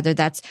do, whether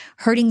that's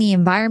hurting the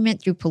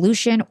environment through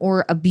pollution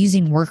or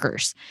abusing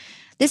workers.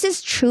 This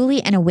is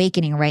truly an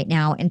awakening right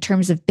now in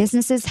terms of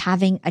businesses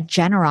having a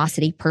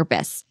generosity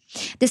purpose.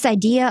 This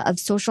idea of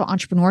social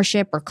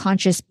entrepreneurship or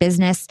conscious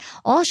business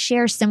all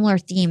share similar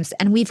themes,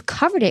 and we've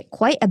covered it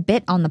quite a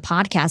bit on the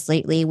podcast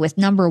lately with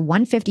number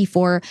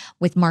 154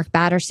 with Mark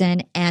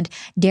Batterson and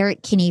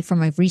Derek Kinney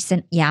from a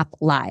recent Yap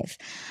Live.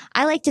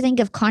 I like to think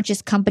of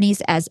conscious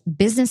companies as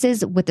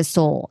businesses with a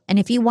soul, and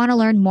if you want to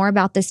learn more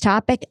about this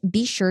topic,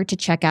 be sure to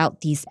check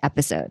out these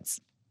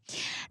episodes.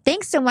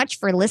 Thanks so much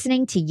for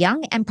listening to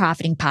Young and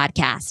Profiting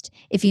Podcast.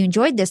 If you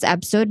enjoyed this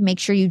episode, make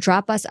sure you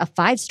drop us a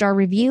 5-star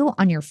review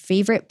on your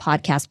favorite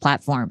podcast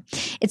platform.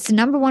 It's the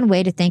number one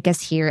way to thank us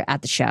here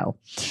at the show.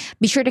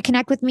 Be sure to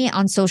connect with me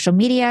on social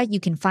media. You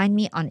can find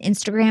me on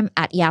Instagram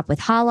at Yap with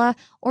Hala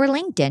or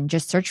LinkedIn.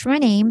 Just search for my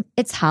name.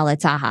 It's Hala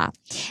Taha.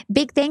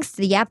 Big thanks to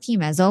the Yap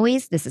team as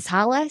always. This is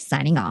Hala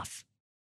signing off.